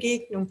schöne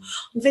Begegnung.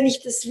 Und wenn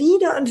ich das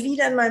wieder und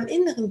wieder in meinem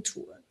Inneren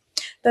tue,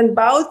 dann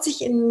baut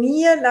sich in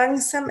mir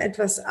langsam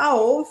etwas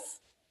auf,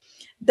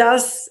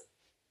 das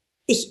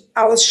ich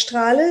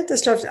ausstrahle.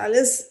 Das läuft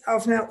alles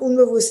auf einer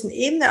unbewussten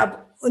Ebene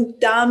ab.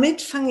 Und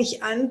damit fange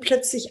ich an,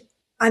 plötzlich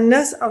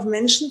anders auf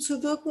Menschen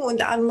zu wirken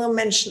und andere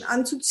Menschen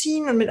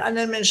anzuziehen und mit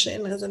anderen Menschen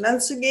in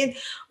Resonanz zu gehen.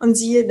 Und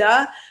siehe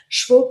da,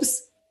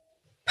 schwupps,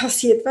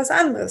 passiert was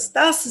anderes.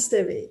 Das ist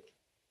der Weg.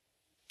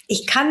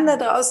 Ich kann da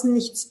draußen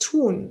nichts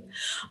tun.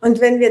 Und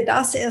wenn wir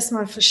das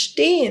erstmal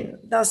verstehen,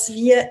 dass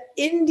wir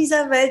in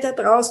dieser Welt da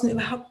draußen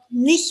überhaupt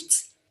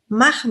nichts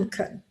machen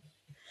können,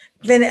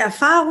 wenn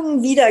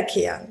Erfahrungen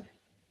wiederkehren,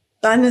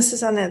 dann ist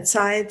es an der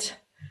Zeit,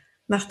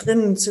 nach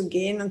drinnen zu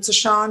gehen und zu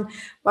schauen,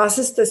 was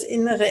ist das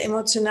innere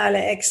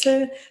emotionale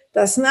Excel,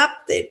 das ein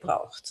Update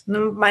braucht.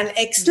 Mein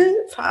Excel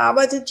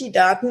verarbeitet die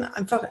Daten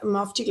einfach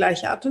immer auf die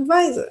gleiche Art und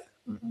Weise.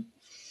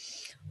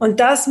 Und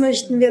das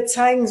möchten wir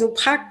zeigen, so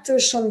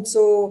praktisch und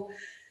so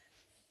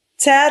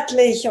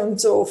zärtlich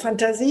und so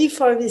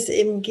fantasievoll, wie es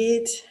eben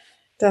geht,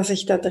 dass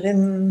ich da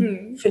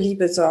drin für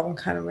Liebe sorgen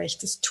kann. Und wenn ich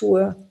das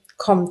tue,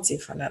 kommt sie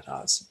von da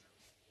draußen.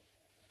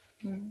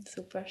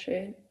 Super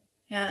schön.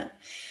 Ja,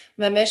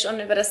 wenn wir schon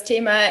über das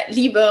Thema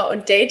Liebe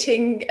und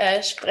Dating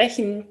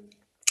sprechen,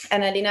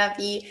 Annalena,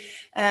 wie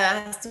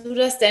hast du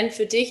das denn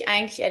für dich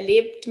eigentlich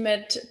erlebt,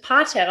 mit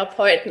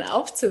Paartherapeuten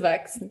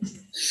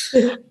aufzuwachsen?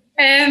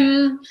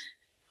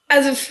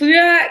 Also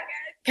früher,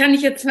 kann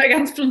ich jetzt mal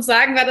ganz plump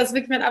sagen, war das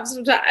wirklich mein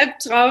absoluter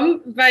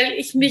Albtraum, weil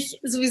ich mich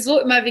sowieso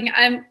immer wegen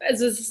allem,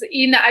 also es ist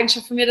eine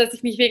Eigenschaft von mir, dass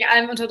ich mich wegen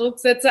allem unter Druck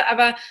setze,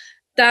 aber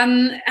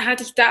dann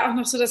hatte ich da auch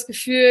noch so das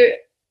Gefühl,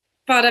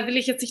 boah, da will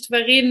ich jetzt nicht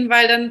drüber reden,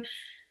 weil dann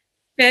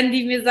werden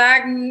die mir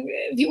sagen,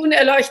 wie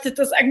unerleuchtet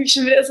das eigentlich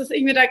schon wieder ist, was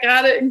ich mir da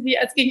gerade irgendwie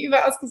als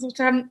Gegenüber ausgesucht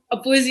haben,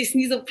 obwohl sie es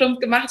nie so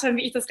plump gemacht haben,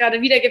 wie ich das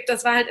gerade wiedergebe.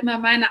 Das war halt immer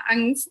meine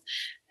Angst.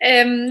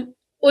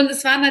 Und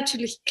es war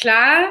natürlich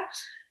klar,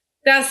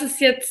 dass es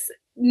jetzt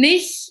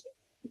nicht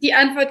die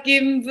Antwort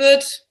geben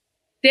wird,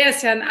 der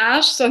ist ja ein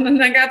Arsch, sondern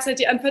dann gab es halt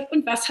die Antwort,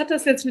 und was hat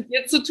das jetzt mit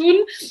dir zu tun?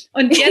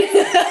 Und jetzt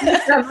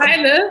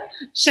mittlerweile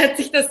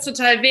schätze ich das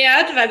total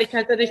wert, weil ich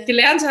halt dadurch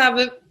gelernt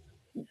habe,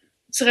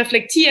 zu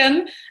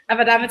reflektieren.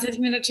 Aber damals hätte ich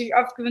mir natürlich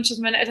oft gewünscht, dass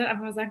meine Eltern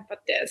einfach mal sagen,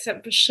 der ist ja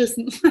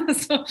beschissen.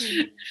 Also,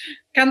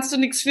 kannst du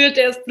nichts für,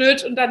 der ist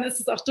blöd und dann ist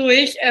es auch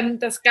durch.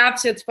 Das gab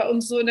es jetzt bei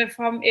uns so in der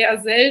Form eher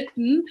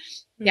selten.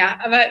 Ja,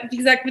 aber wie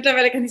gesagt,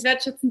 mittlerweile kann ich es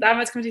wertschätzen.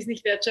 Damals konnte ich es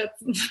nicht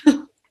wertschätzen.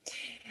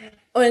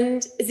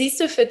 Und siehst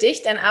du für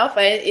dich dann auch,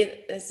 weil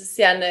es ist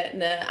ja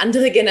eine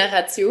andere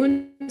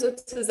Generation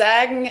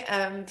sozusagen,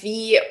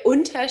 wie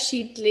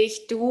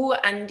unterschiedlich du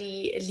an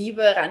die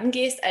Liebe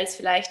rangehst als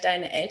vielleicht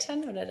deine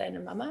Eltern oder deine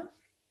Mama?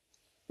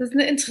 Das ist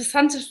eine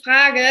interessante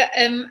Frage.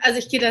 Also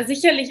ich gehe da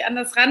sicherlich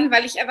anders ran,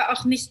 weil ich aber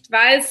auch nicht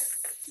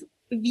weiß,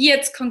 wie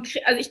jetzt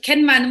konkret, also ich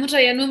kenne meine Mutter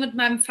ja nur mit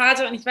meinem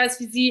Vater und ich weiß,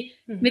 wie sie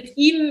mit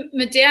ihm,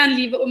 mit deren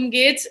Liebe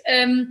umgeht.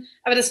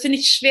 Aber das finde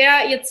ich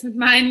schwer, jetzt mit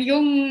meinen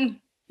jungen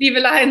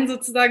Liebeleien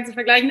sozusagen zu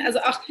vergleichen. Also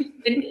auch,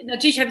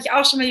 natürlich habe ich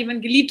auch schon mal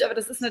jemanden geliebt, aber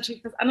das ist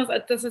natürlich was anderes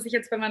als das, was ich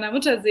jetzt bei meiner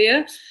Mutter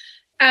sehe.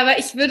 Aber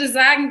ich würde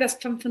sagen, dass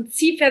vom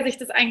Prinzip her sich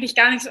das eigentlich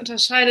gar nichts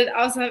unterscheidet,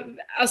 außer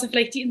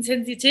vielleicht die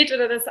Intensität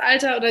oder das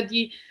Alter oder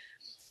die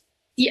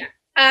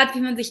Art,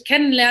 wie man sich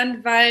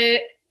kennenlernt, weil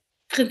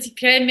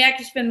prinzipiell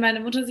merke ich, wenn meine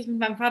Mutter sich mit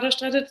meinem Vater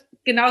streitet,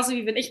 genauso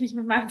wie wenn ich mich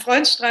mit meinem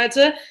Freund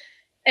streite,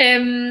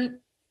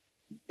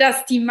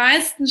 dass die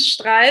meisten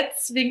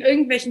Streits wegen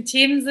irgendwelchen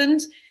Themen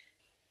sind,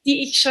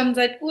 die ich schon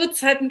seit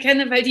Urzeiten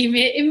kenne, weil die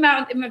mir immer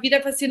und immer wieder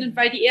passieren und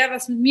weil die eher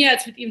was mit mir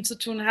als mit ihm zu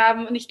tun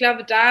haben. Und ich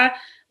glaube, da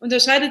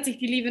unterscheidet sich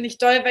die Liebe nicht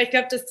doll, weil ich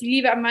glaube, dass die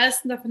Liebe am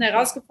meisten davon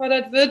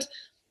herausgefordert wird,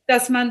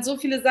 dass man so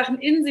viele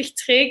Sachen in sich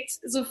trägt,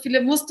 so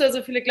viele Muster,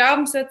 so viele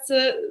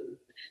Glaubenssätze,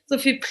 so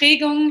viel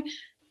Prägungen,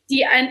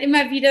 die einen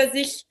immer wieder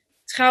sich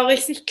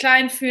traurig, sich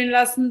klein fühlen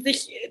lassen,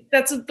 sich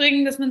dazu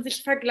bringen, dass man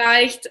sich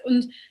vergleicht.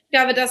 Und ich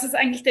glaube, das ist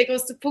eigentlich der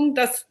größte Punkt,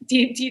 dass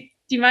die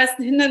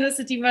meisten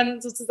Hindernisse, die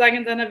man sozusagen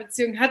in seiner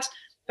Beziehung hat,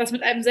 was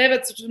mit einem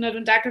selber zu tun hat.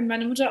 Und da können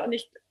meine Mutter und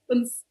ich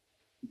uns,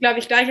 glaube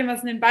ich,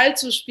 gleichermaßen den Ball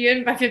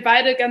zuspielen, weil wir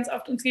beide ganz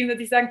oft uns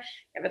gegenseitig sagen,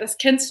 ja, aber das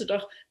kennst du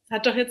doch. Das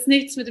hat doch jetzt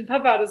nichts mit dem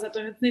Papa, das hat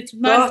doch jetzt nichts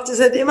mit meinem. Doch,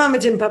 das hat immer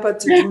mit dem Papa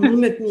zu tun, nie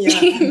mit mir.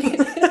 Nie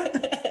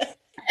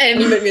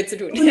mit mir zu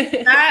tun.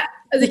 Da,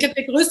 also ich glaube,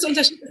 der größte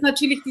Unterschied ist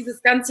natürlich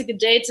dieses ganze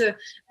Gedate.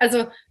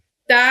 Also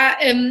da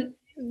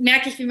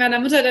merke ich, wie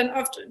meiner Mutter dann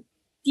oft,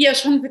 die ja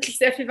schon wirklich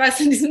sehr viel weiß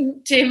in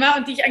diesem Thema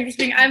und die ich eigentlich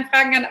wegen allem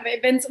fragen kann, aber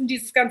wenn es um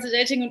dieses ganze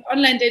Dating und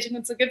Online-Dating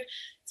und so gibt,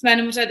 ist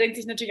meine Mutter denkt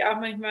sich natürlich auch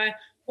manchmal,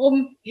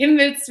 um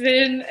Himmels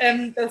Willen,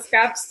 das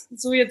gab es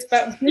so jetzt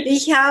bei uns nicht.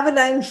 Ich habe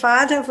deinen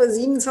Vater vor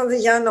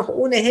 27 Jahren noch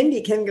ohne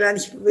Handy kennengelernt.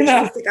 Ich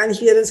wusste gar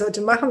nicht, wie ihr das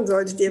heute machen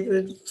solltet. Ihr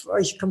würdet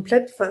euch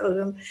komplett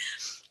verirren.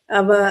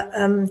 Aber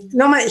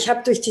nochmal, ich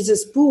habe durch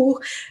dieses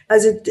Buch,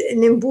 also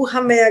in dem Buch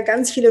haben wir ja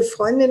ganz viele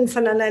Freundinnen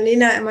von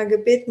Annalena immer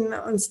gebeten,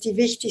 uns die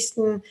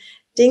wichtigsten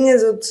Dinge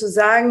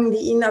sozusagen, die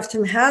ihnen auf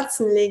dem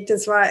Herzen liegen.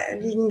 Das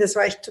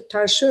war echt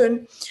total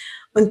schön.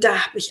 Und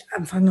da habe ich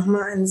einfach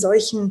nochmal einen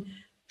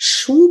solchen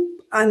Schub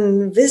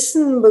an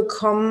Wissen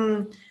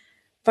bekommen,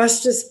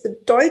 was das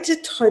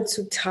bedeutet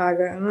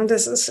heutzutage.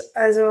 Das ist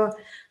also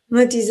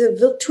nur diese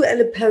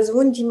virtuelle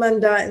Person, die man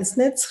da ins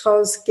Netz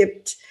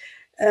rausgibt,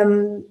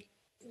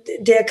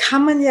 der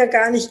kann man ja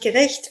gar nicht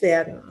gerecht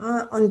werden.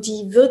 Und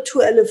die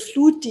virtuelle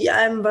Flut, die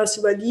einem was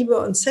über Liebe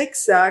und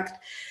Sex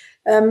sagt,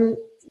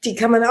 die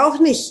kann man auch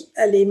nicht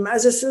erleben.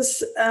 Also es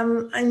ist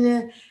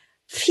eine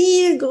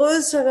viel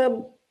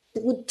größere,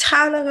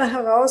 brutalere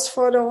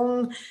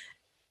Herausforderung,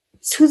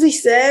 zu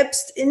sich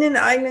selbst, in den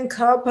eigenen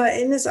Körper,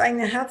 in das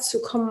eigene Herz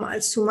zu kommen,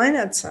 als zu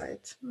meiner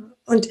Zeit.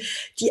 Und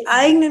die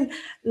eigenen,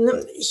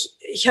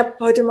 ich habe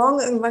heute Morgen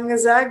irgendwann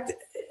gesagt,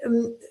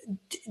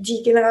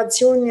 die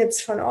Generation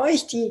jetzt von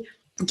euch, die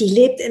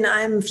lebt in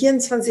einem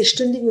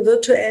 24-stündigen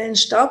virtuellen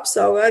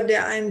Staubsauger,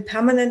 der einen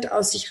permanent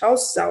aus sich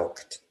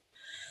raussaugt.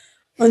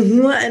 Und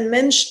nur ein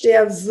Mensch,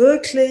 der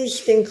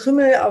wirklich den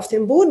Krümel auf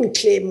den Boden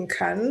kleben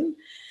kann,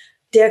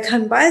 der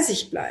kann bei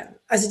sich bleiben.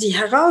 Also die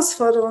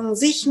Herausforderung,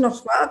 sich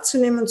noch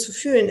wahrzunehmen und zu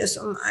fühlen, ist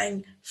um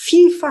ein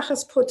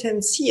Vielfaches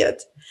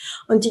potenziert.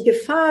 Und die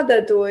Gefahr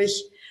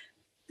dadurch,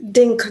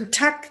 den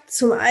Kontakt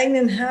zum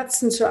eigenen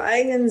Herzen, zur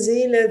eigenen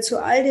Seele,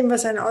 zu all dem,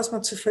 was einen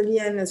ausmacht, zu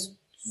verlieren, ist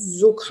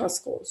so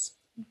krass groß.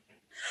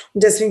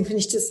 Und deswegen finde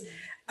ich das,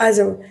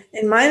 also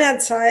in meiner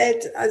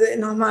Zeit, also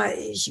nochmal,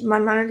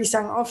 mein Mann und ich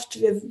sagen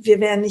oft, wir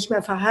wären nicht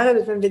mehr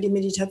verheiratet, wenn wir die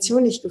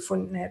Meditation nicht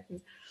gefunden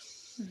hätten.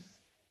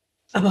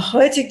 Aber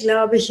heute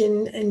glaube ich,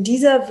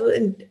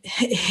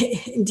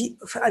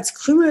 als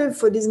Krümel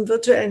vor diesem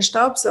virtuellen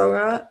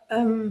Staubsauger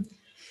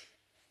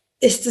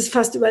ist es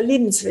fast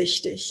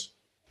überlebenswichtig,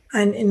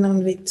 einen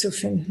inneren Weg zu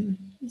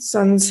finden.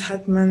 Sonst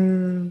hat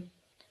man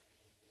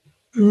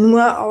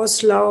nur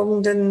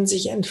auslaugenden,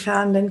 sich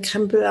entfernenden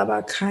Krempel,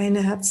 aber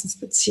keine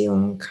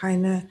Herzensbeziehung,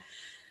 keinen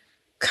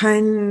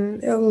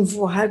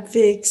irgendwo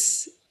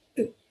halbwegs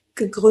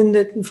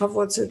gegründeten,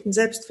 verwurzelten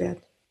Selbstwert.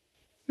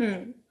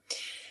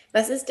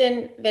 Was ist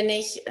denn, wenn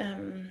ich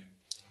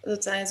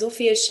sozusagen so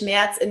viel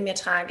Schmerz in mir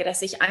trage,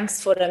 dass ich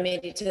Angst vor der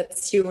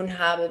Meditation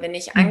habe, wenn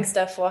ich Angst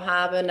davor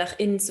habe, nach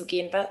innen zu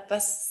gehen?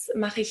 Was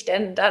mache ich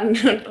denn dann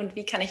und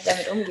wie kann ich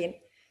damit umgehen?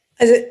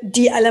 Also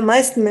die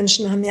allermeisten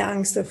Menschen haben ja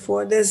Angst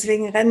davor.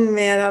 Deswegen rennen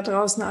wir ja da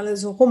draußen alle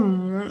so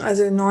rum.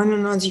 Also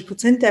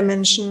 99% der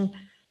Menschen,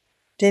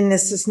 denen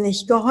ist es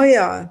nicht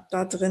geheuer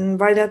da drin,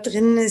 weil da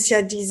drin ist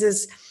ja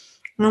dieses,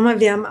 nochmal,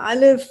 wir haben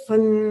alle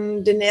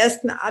von den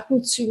ersten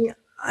Atemzügen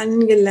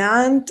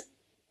angelernt,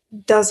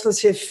 das,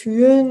 was wir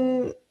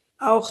fühlen,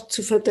 auch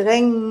zu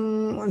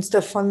verdrängen, uns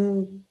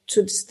davon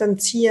zu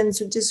distanzieren,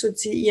 zu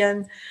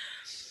dissoziieren.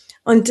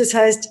 Und das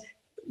heißt,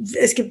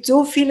 es gibt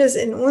so vieles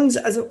in uns,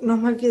 also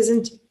nochmal, wir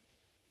sind,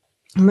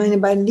 meine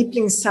beiden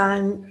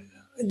Lieblingszahlen,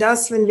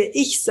 wenn wir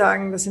Ich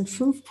sagen, das sind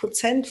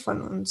 5%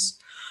 von uns.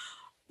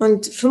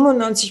 Und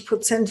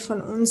 95%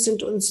 von uns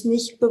sind uns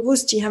nicht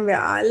bewusst, die haben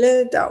wir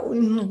alle da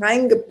unten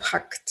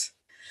reingepackt.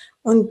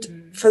 Und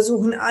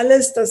versuchen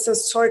alles, dass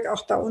das Zeug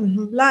auch da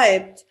unten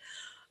bleibt.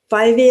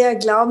 Weil wir ja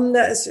glauben,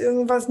 da ist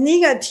irgendwas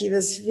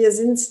Negatives. Wir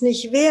sind es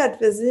nicht wert.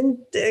 Wir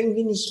sind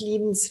irgendwie nicht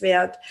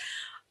liebenswert.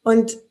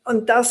 Und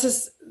das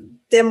ist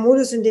der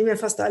Modus, in dem wir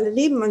fast alle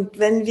leben. Und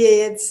wenn wir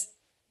jetzt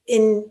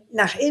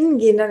nach innen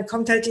gehen, dann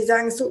kommt halt die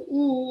sagen so,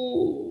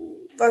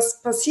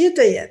 was passiert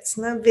da jetzt?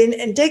 Ne? Wen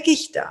entdecke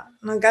ich da?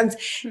 Und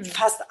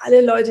fast alle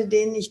Leute,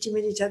 denen ich die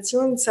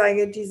Meditation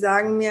zeige, die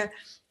sagen mir,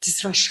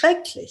 das war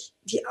schrecklich,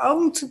 die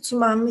Augen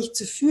zuzumachen, mich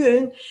zu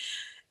fühlen.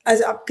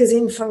 Also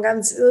abgesehen von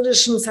ganz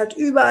Irdischem, es hat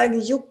überall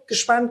gejuckt,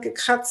 gespannt,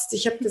 gekratzt.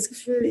 Ich habe das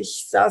Gefühl,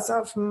 ich saß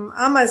auf einem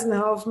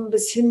Ameisenhaufen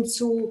bis hin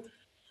zu,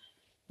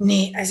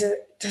 nee, also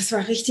das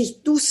war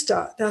richtig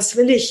duster, das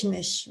will ich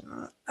nicht.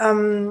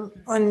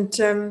 Und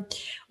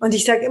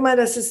ich sage immer,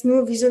 das ist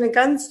nur wie so eine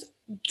ganz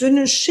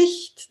dünne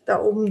Schicht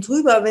da oben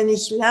drüber, wenn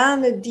ich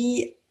lerne,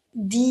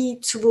 die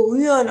zu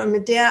berühren und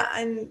mit der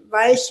ein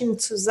Weilchen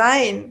zu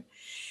sein,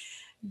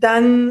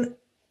 dann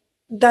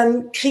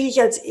kriege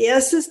ich als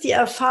erstes die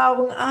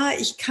Erfahrung,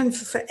 ich kann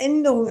für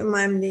Veränderung in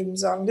meinem Leben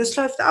sorgen. Das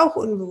läuft auch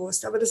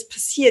unbewusst, aber das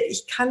passiert.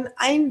 Ich kann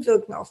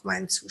einwirken auf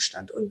meinen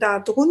Zustand und da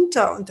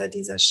drunter unter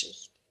dieser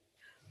Schicht.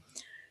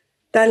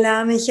 Da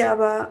lerne ich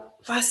aber,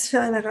 was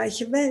für eine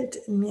reiche Welt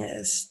in mir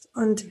ist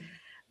und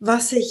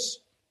dass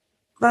ich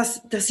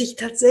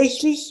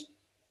tatsächlich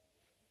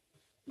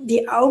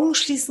die Augen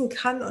schließen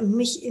kann und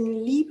mich in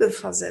Liebe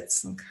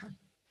versetzen kann.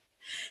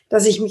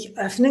 Dass ich mich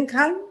öffnen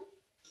kann,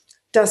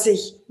 dass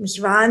ich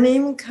mich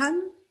wahrnehmen kann,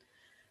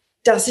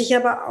 dass ich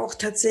aber auch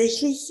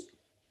tatsächlich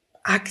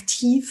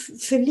aktiv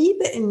für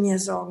Liebe in mir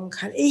sorgen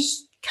kann.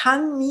 Ich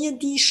kann mir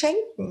die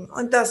schenken.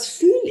 Und das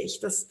fühle ich,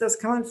 das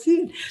kann man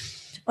fühlen.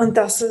 Und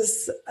das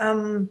ist,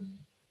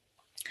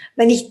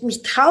 wenn ich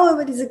mich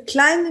traue,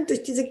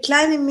 durch diese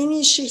kleine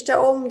Minischicht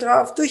da oben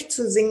drauf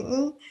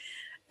durchzusinken,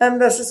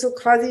 das ist so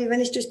quasi,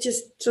 wenn ich durch die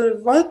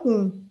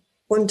Wolken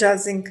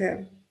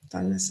runtersinke,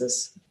 dann ist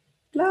es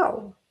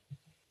blau.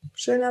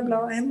 Schöner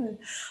blauer Himmel.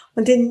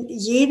 Und in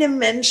jedem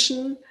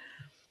Menschen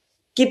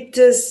gibt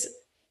es,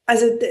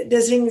 also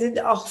deswegen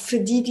sind auch für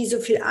die, die so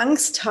viel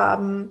Angst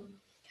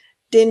haben,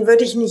 denen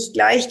würde ich nicht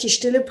gleich die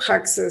stille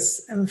Praxis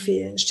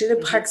empfehlen. Stille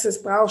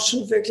Praxis braucht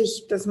schon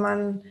wirklich, dass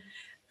man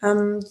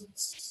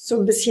so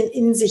ein bisschen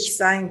in sich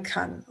sein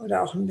kann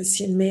oder auch ein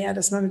bisschen mehr,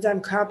 dass man mit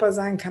seinem Körper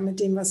sein kann, mit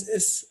dem, was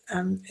ist.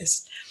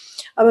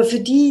 Aber für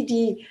die,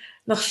 die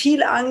noch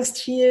viel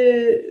Angst,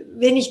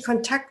 wenig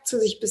Kontakt zu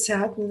sich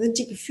bisher hatten, sind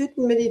die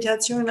geführten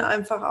Meditationen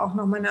einfach auch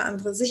nochmal eine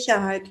andere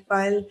Sicherheit,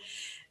 weil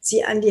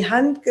sie an die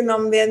Hand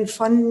genommen werden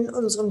von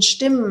unseren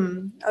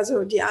Stimmen.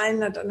 Also die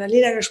einen hat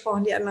Annalena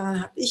gesprochen, die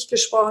anderen habe ich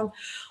gesprochen.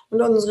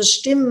 Und unsere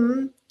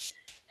Stimmen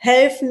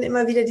helfen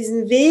immer wieder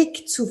diesen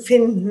Weg zu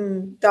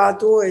finden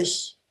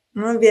dadurch.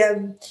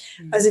 Wir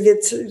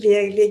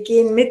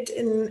gehen mit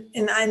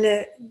in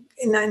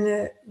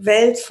eine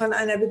Welt von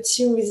einer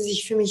Beziehung, wie sie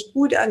sich für mich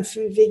gut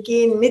anfühlt. Wir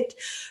gehen mit,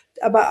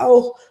 aber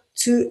auch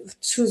zu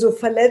so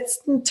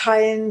verletzten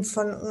Teilen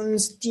von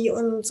uns, die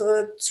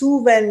unsere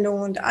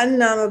Zuwendung und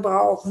Annahme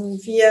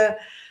brauchen. Wir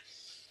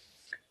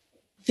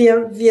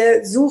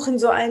suchen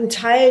so einen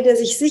Teil, der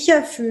sich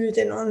sicher fühlt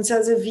in uns.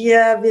 Also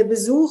wir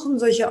besuchen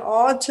solche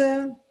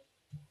Orte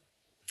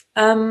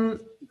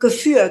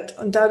geführt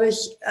und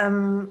dadurch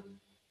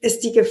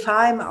ist die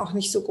Gefahr eben auch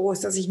nicht so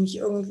groß, dass ich mich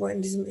irgendwo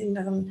in diesem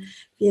Inneren,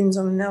 wie in so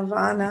einem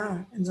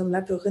Nirvana, in so einem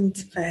Labyrinth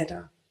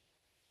verhedder.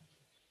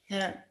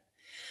 Ja.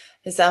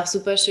 Ist auch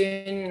super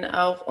schön,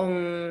 auch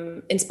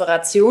um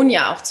Inspiration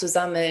ja auch zu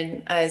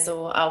sammeln,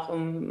 also auch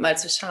um mal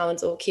zu schauen,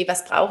 so okay,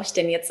 was brauche ich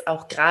denn jetzt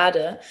auch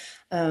gerade,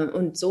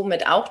 und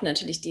somit auch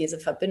natürlich diese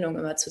Verbindung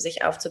immer zu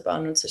sich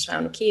aufzubauen und zu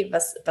schauen, okay,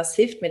 was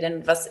hilft mir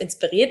denn, was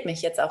inspiriert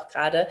mich jetzt auch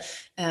gerade,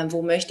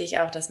 wo möchte ich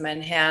auch, dass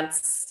mein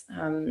Herz so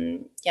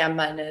ein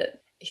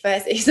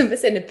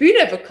bisschen eine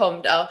Bühne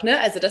bekommt auch,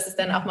 ne? Also, dass es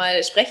dann auch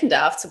mal sprechen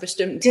darf zu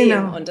bestimmten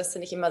Themen. Und das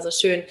finde ich immer so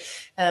schön,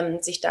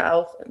 sich da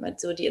auch immer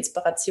so die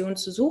Inspiration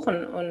zu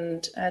suchen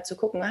und zu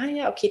gucken,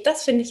 okay,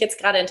 das finde ich jetzt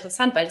gerade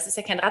interessant, weil das ist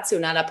ja kein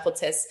rationaler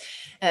Prozess,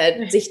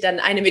 sich dann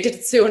eine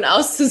Meditation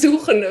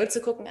auszusuchen und zu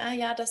gucken,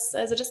 das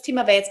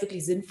Thema wäre jetzt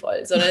wirklich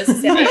sinnvoll, sondern es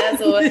ist ja eher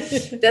so,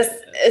 das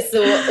ist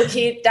so,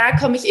 okay, da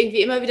komme ich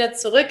irgendwie immer wieder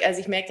zurück. Also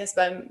ich merke das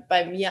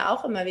bei mir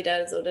auch immer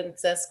wieder so, dann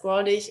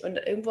scroll ich und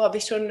irgendwo habe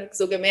ich schon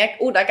so gemerkt,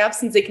 da gab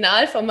es ein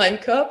Signal von meinem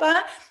Körper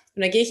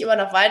und dann gehe ich immer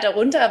noch weiter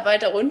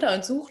runter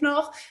und suche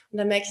noch und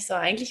dann merke ich so,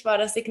 eigentlich war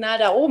das Signal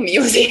da oben,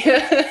 Josi.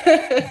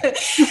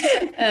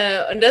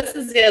 Und das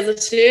ist ja so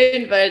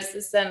schön, weil es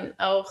ist dann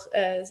auch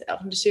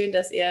schön,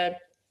 dass ihr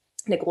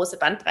eine große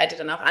Bandbreite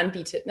dann auch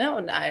anbietet, ne?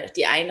 Und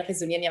die einen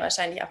resonieren ja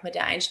wahrscheinlich auch mit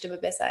der einen Stimme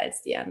besser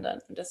als die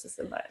anderen. Und das ist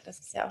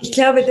ja auch. Ich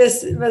glaube,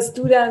 das, was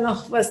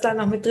da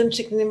noch mit drin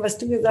steckt, in dem, was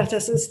du gesagt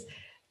hast, ist,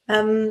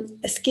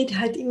 es geht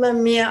halt immer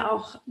mehr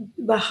auch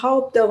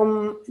überhaupt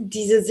darum,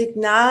 diese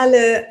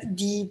Signale,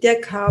 die der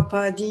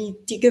Körper,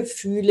 die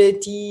Gefühle,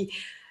 die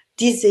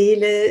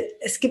Seele,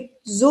 es gibt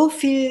so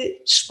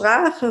viel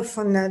Sprache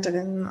von da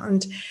drin.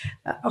 Und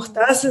auch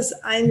das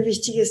ist ein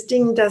wichtiges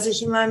Ding, dass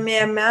ich immer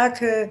mehr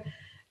merke,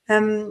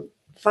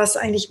 was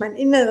eigentlich mein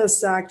Inneres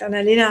sagt.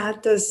 Annalena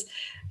hat das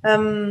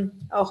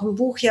auch im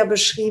Buch ja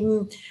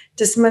beschrieben,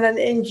 dass man dann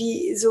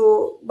irgendwie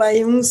so bei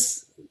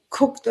Jungs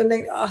guckt und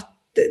denkt, ach,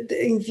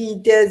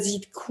 irgendwie, der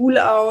sieht cool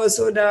aus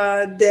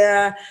oder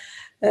der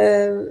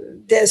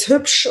ist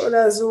hübsch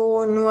oder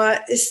so, nur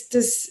ist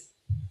es,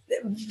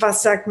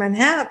 was sagt mein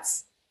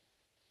Herz?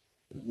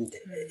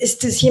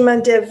 Ist es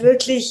jemand, der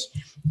wirklich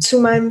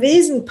zu meinem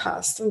Wesen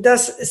passt? Und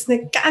das ist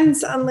eine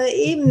ganz andere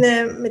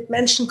Ebene, mit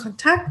Menschen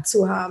Kontakt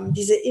zu haben,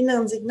 diese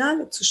inneren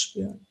Signale zu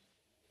spüren.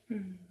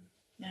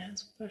 Ja,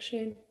 super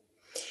schön.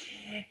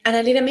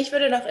 Annalena, mich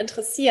würde noch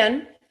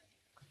interessieren,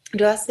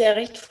 du hast ja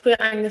recht früh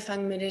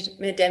angefangen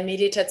mit der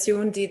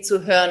Meditation, sie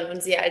zu hören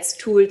und sie als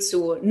Tool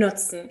zu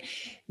nutzen.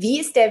 Wie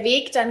ist der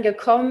Weg dann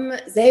gekommen,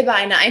 selber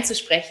eine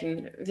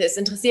einzusprechen? Es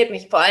interessiert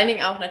mich vor allen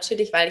Dingen auch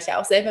natürlich, weil ich ja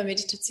auch selber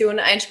Meditationen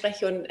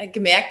einspreche und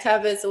gemerkt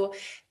habe, so,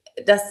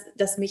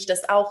 dass mich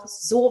das auch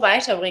so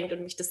weiterbringt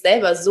und mich das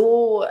selber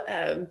so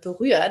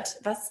berührt.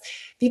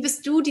 Wie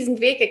bist du diesen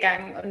Weg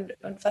gegangen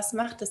und was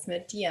macht es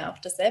mit dir, auch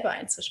das selber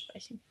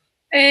einzusprechen?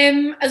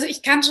 Also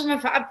ich kann schon mal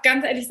vorab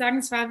ganz ehrlich sagen,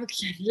 es war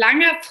wirklich ein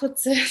langer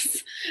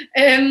Prozess.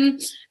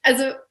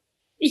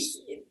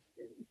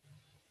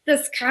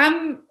 Das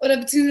kam, oder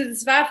beziehungsweise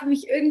es war für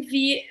mich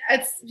irgendwie,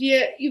 als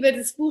wir über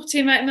das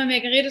Buchthema immer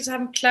mehr geredet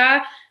haben,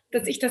 klar,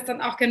 dass ich das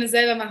dann auch gerne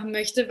selber machen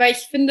möchte, weil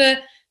ich finde,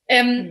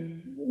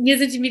 mir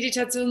sind die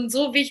Meditationen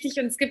so wichtig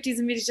und es gibt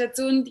diese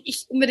Meditationen, die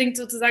ich unbedingt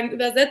sozusagen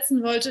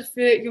übersetzen wollte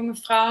für junge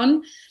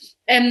Frauen,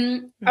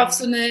 auf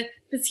so eine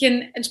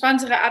bisschen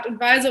entspanntere Art und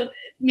Weise. Und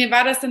mir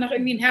war das dann auch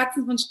irgendwie ein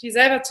Herzenswunsch, die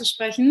selber zu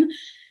sprechen.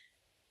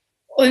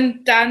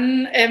 Und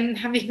dann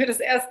habe ich mir das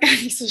erst gar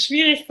nicht so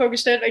schwierig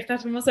vorgestellt, weil ich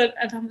dachte, man muss halt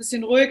einfach ein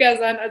bisschen ruhiger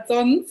sein als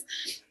sonst.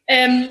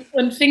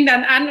 Und fing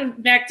dann an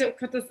und merkte, oh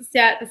Gott,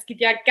 das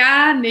geht ja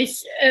gar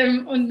nicht.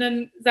 Und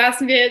dann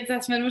saßen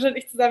meine Mutter und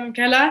ich zusammen im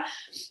Keller.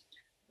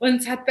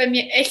 Und es hat bei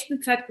mir echt eine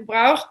Zeit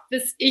gebraucht,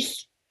 bis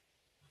ich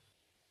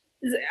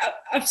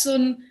auf so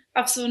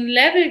ein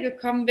Level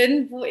gekommen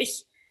bin, wo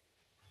ich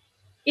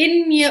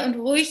in mir und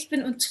ruhig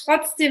bin und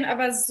trotzdem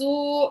aber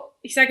so,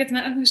 ich sage jetzt mal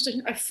in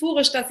Anführungsstrichen,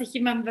 euphorisch, dass ich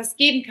jemandem was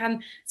geben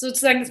kann.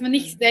 Sozusagen, dass man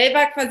nicht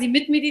selber quasi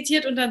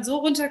mitmeditiert und dann so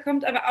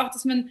runterkommt, aber auch,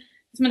 dass man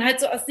halt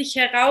so aus sich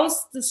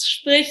heraus das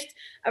spricht.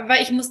 Aber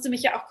ich musste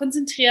mich ja auch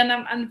konzentrieren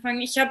am Anfang.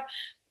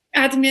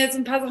 Hatte mir so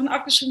ein paar Sachen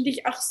aufgeschrieben, die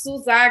ich auch so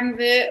sagen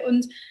will.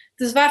 Und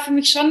das war für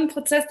mich schon ein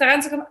Prozess, da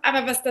ranzukommen.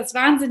 Aber was das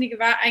Wahnsinnige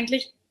war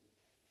eigentlich,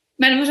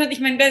 meine Mutter und ich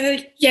meinen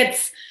gleichzeitig,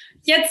 jetzt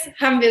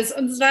haben wir es.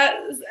 Und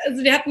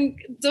also wir hatten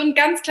so ein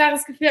ganz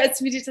klares Gefühl, als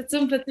die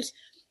Meditation plötzlich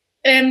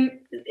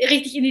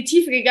richtig in die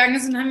Tiefe gegangen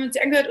ist und haben uns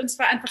die angehört. Und es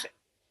war einfach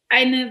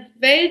eine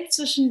Welt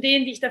zwischen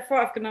denen, die ich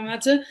davor aufgenommen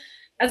hatte.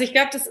 Also ich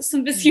glaube, das ist so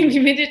ein bisschen wie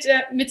mit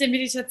der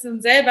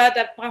Meditation selber.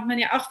 Da braucht man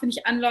ja auch, finde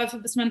ich, Anläufe,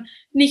 bis man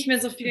nicht mehr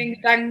so viel in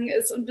Gedanken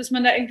ist und bis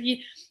man da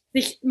irgendwie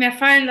sich mehr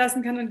fallen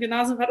lassen kann. Und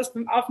genauso war das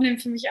beim Aufnehmen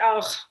für mich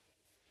auch.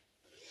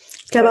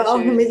 Ich glaube auch,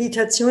 eine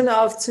Meditation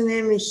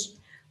aufzunehmen, ich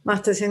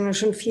mache das ja nur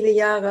schon viele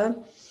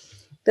Jahre,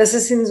 das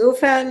ist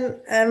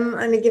insofern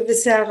eine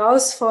gewisse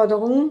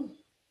Herausforderung,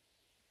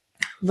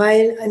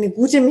 weil eine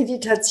gute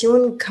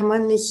Meditation kann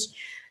man nicht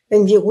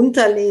irgendwie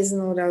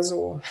runterlesen oder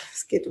so.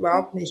 Das geht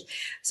überhaupt nicht.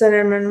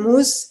 Sondern man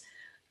muss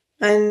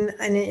eine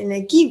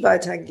Energie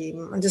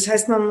weitergeben. Und das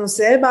heißt, man muss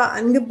selber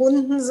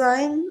angebunden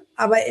sein,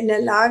 aber in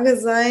der Lage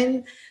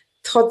sein,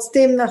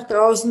 trotzdem nach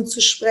draußen zu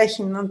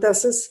sprechen. Und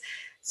das ist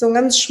so ein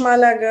ganz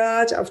schmaler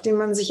Grat, auf den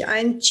man sich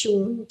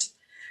eintunt,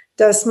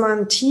 dass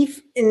man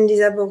tief in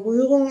dieser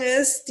Berührung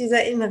ist,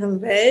 dieser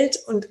inneren Welt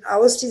und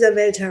aus dieser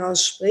Welt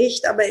heraus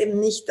spricht, aber eben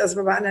nicht, das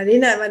war bei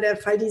Annalena immer der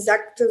Fall, die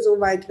sackte so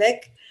weit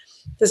weg,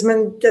 dass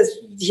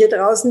hier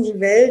draußen die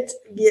Welt,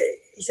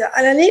 ich sage,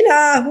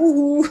 Annalena,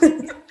 huhu.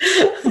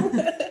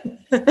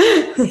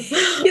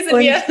 Hier sind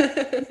wir.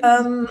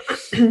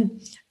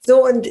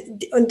 So,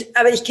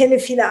 aber ich kenne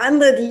viele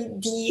andere,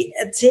 die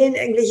erzählen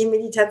irgendwelche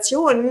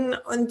Meditationen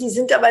und die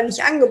sind aber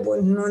nicht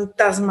angebunden und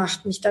das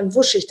macht mich dann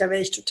wuschig, da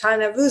werde ich total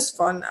nervös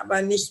von,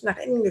 aber nicht nach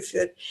innen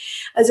geführt.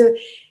 Also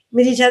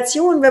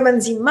Meditation, wenn man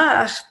sie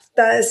macht,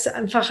 da ist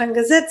einfach ein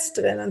Gesetz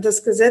drin und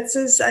das Gesetz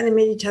ist eine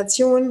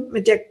Meditation,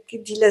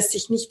 die lässt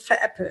sich nicht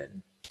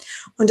veräppeln.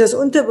 Und das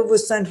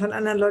Unterbewusstsein von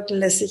anderen Leuten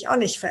lässt sich auch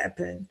nicht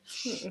veräppeln.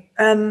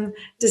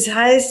 Das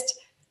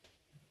heißt,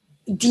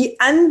 die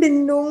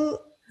Anbindung,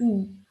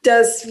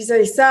 wie soll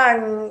ich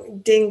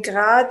sagen, den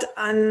Grad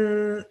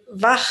an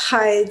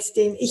Wachheit,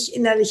 den ich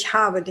innerlich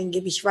habe, den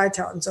gebe ich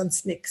weiter und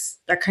sonst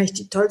nichts. Da kann ich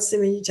die tollste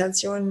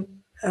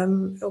Meditation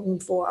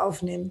irgendwo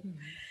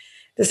aufnehmen.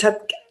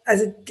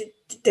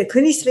 Der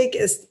Königsweg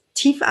ist,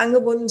 tief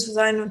angebunden zu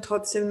sein und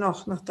trotzdem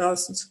noch nach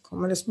draußen zu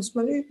kommen. Und das muss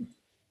man üben.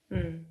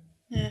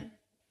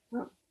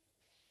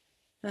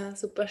 Ja,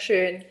 super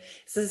schön.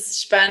 Es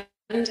ist spannend.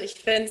 Ich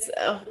finde es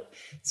auch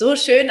so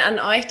schön an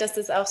euch, dass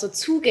das auch so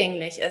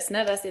zugänglich ist,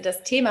 ne? Dass ihr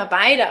das Thema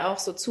beide auch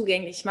so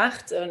zugänglich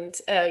macht.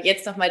 Und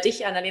jetzt nochmal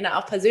dich, Annalena,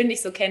 auch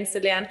persönlich so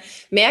kennenzulernen,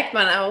 merkt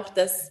man auch,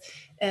 dass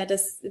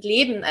das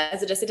Leben,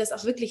 also dass ihr das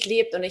auch wirklich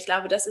lebt. Und ich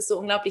glaube, das ist so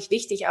unglaublich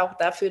wichtig auch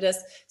dafür,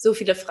 dass so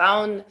viele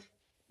Frauen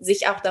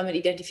sich auch damit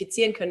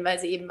identifizieren können, weil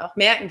sie eben auch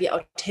merken, wie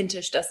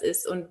authentisch das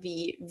ist und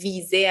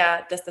wie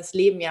sehr das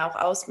Leben ja auch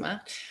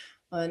ausmacht.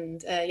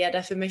 Und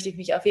dafür möchte ich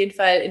mich auf jeden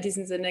Fall in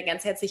diesem Sinne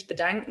ganz herzlich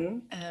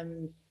bedanken.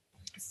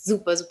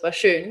 Super, super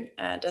schön,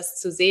 das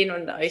zu sehen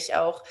und euch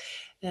auch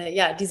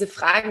diese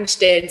Fragen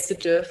stellen zu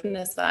dürfen.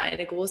 Das war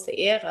eine große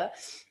Ehre.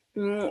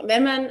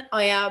 Wenn man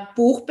euer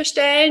Buch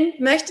bestellen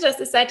möchte,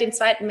 das ist seit dem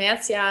 2.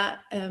 März ja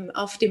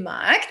auf dem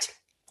Markt,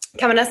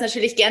 kann man das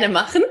natürlich gerne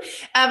machen.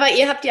 Aber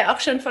ihr habt ja auch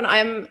schon von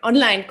eurem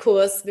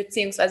Online-Kurs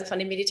beziehungsweise von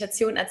der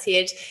Meditation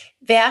erzählt.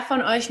 Wer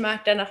von euch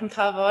mag da noch ein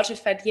paar Worte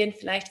verlieren,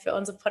 vielleicht für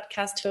unsere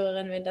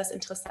Podcast-Hörerinnen, wenn das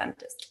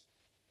interessant ist?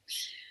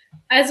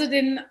 Also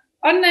den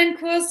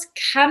Online-Kurs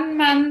kann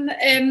man,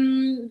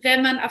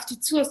 wenn man auf die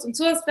Zuhörst und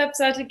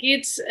Zuhörst-Webseite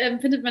geht,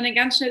 findet man den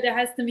ganz schnell. Der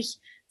heißt nämlich,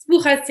 das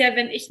Buch heißt ja,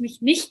 wenn ich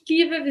mich nicht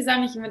liebe, wie soll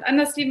mich jemand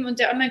anders lieben? Und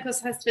der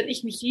Online-Kurs heißt, wenn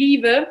ich mich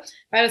liebe,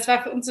 weil das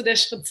war für uns so der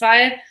Schritt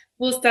 2,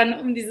 wo es dann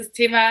um dieses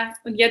Thema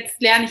und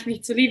jetzt lerne ich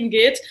mich zu lieben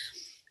geht.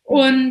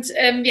 Und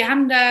wir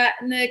haben da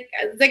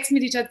 6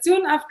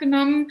 Meditationen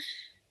aufgenommen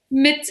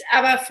mit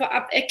aber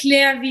vorab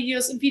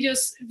Erklärvideos und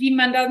Videos, wie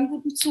man da einen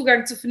guten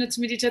Zugang zu findet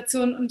zur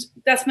Meditation und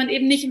dass man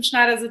eben nicht im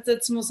Schneidersitz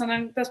sitzen muss,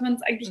 sondern dass man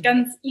es eigentlich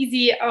ganz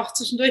easy auch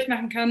zwischendurch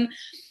machen kann.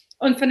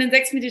 Und von den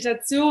 6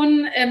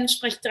 Meditationen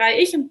spricht 3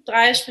 ich und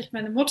 3 spricht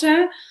meine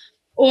Mutter.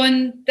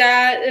 Und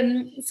da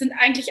sind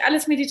eigentlich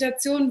alles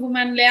Meditationen, wo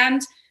man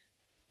lernt,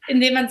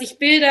 indem man sich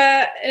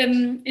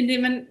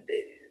indem man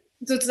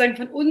sozusagen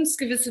von uns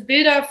gewisse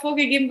Bilder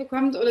vorgegeben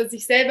bekommt oder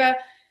sich selber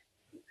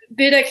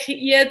Bilder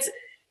kreiert,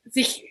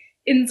 sich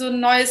in so ein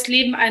neues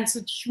Leben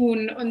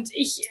einzutun. Und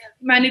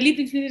meine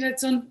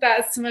Lieblingsmeditation, da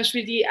ist zum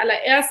Beispiel die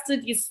allererste,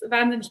 die ist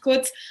wahnsinnig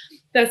kurz,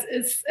 das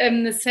ist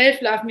eine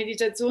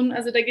Self-Love-Meditation.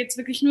 Also da geht es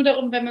wirklich nur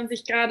darum, wenn man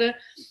sich gerade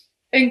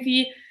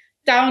irgendwie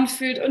down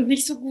fühlt und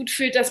nicht so gut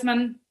fühlt, dass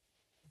man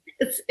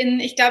es in,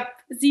 ich glaube,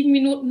 7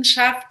 Minuten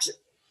schafft,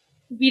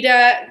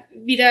 wieder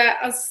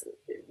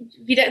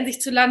in sich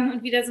zu landen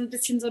und wieder so ein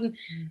bisschen so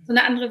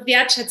eine andere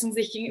Wertschätzung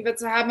sich gegenüber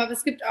zu haben. Aber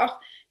es gibt auch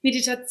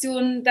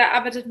Meditationen, da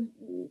arbeitet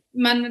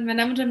man mit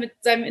meiner Mutter mit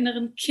seinem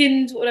inneren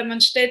Kind oder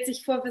man stellt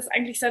sich vor, was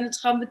eigentlich seine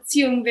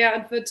Traumbeziehung wäre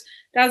und wird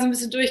da so ein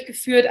bisschen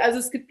durchgeführt. Also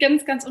es gibt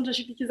ganz, ganz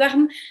unterschiedliche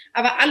Sachen,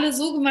 aber alle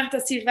so gemacht,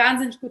 dass sie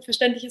wahnsinnig gut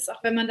verständlich ist,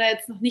 auch wenn man da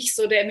jetzt noch nicht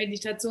so der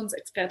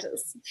Meditationsexperte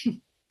ist.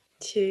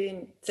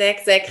 Schön, sehr,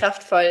 sehr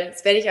kraftvoll.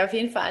 Das werde ich auf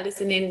jeden Fall alles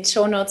in den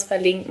Shownotes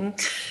verlinken,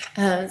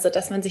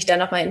 sodass man sich da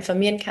nochmal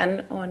informieren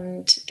kann.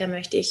 Und da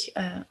möchte ich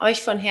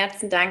euch von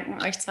Herzen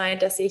danken, euch zwei,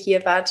 dass ihr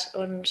hier wart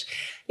und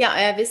ja,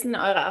 euer Wissen,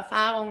 eure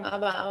Erfahrungen,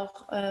 aber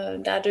auch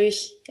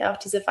dadurch ja auch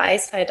diese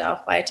Weisheit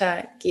auch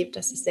weitergebt.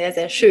 Das ist sehr,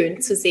 sehr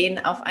schön zu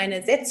sehen auf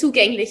eine sehr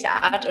zugängliche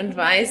Art und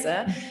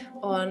Weise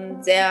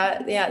und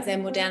sehr, ja, sehr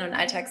modern und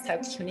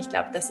alltagstauglich. Und ich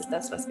glaube, das ist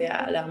das, was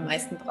wir alle am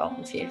meisten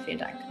brauchen. Vielen, vielen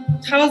Dank.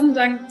 1000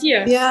 Dank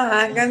dir.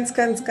 Ja, ganz,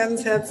 ganz,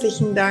 ganz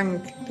herzlichen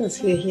Dank,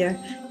 dass wir hier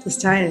das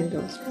teilen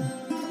durften.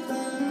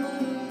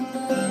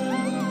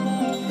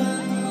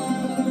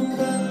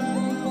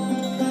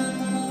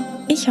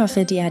 Ich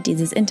hoffe, dir hat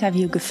dieses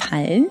Interview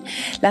gefallen.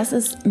 Lass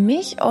es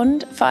mich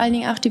und vor allen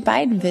Dingen auch die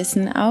beiden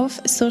wissen.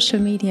 Auf Social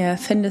Media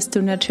findest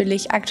du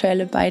natürlich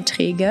aktuelle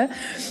Beiträge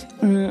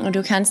und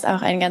du kannst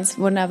auch ein ganz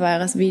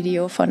wunderbares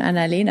Video von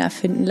Annalena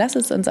finden. Lass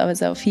es uns aber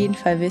auf jeden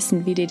Fall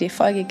wissen, wie dir die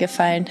Folge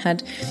gefallen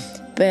hat.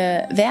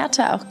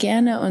 Bewerte auch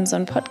gerne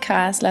unseren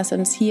Podcast. Lass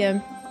uns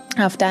hier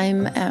auf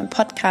deinem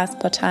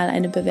Podcast-Portal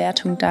eine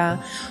Bewertung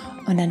da.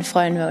 Und dann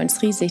freuen wir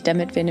uns riesig,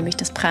 damit wir nämlich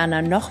das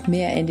Prana noch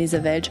mehr in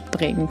diese Welt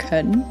bringen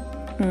können.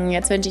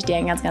 Jetzt wünsche ich dir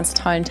einen ganz, ganz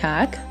tollen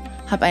Tag.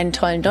 Hab einen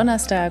tollen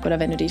Donnerstag oder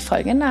wenn du die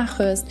Folge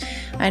nachhörst,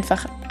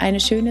 einfach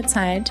eine schöne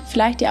Zeit,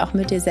 vielleicht ja auch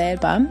mit dir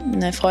selber.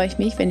 Und dann freue ich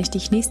mich, wenn ich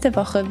dich nächste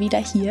Woche wieder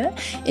hier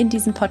in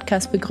diesem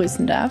Podcast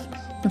begrüßen darf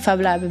und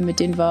verbleibe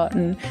mit den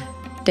Worten,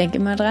 denk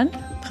immer dran,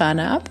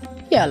 Prana ab,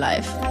 ja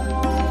live.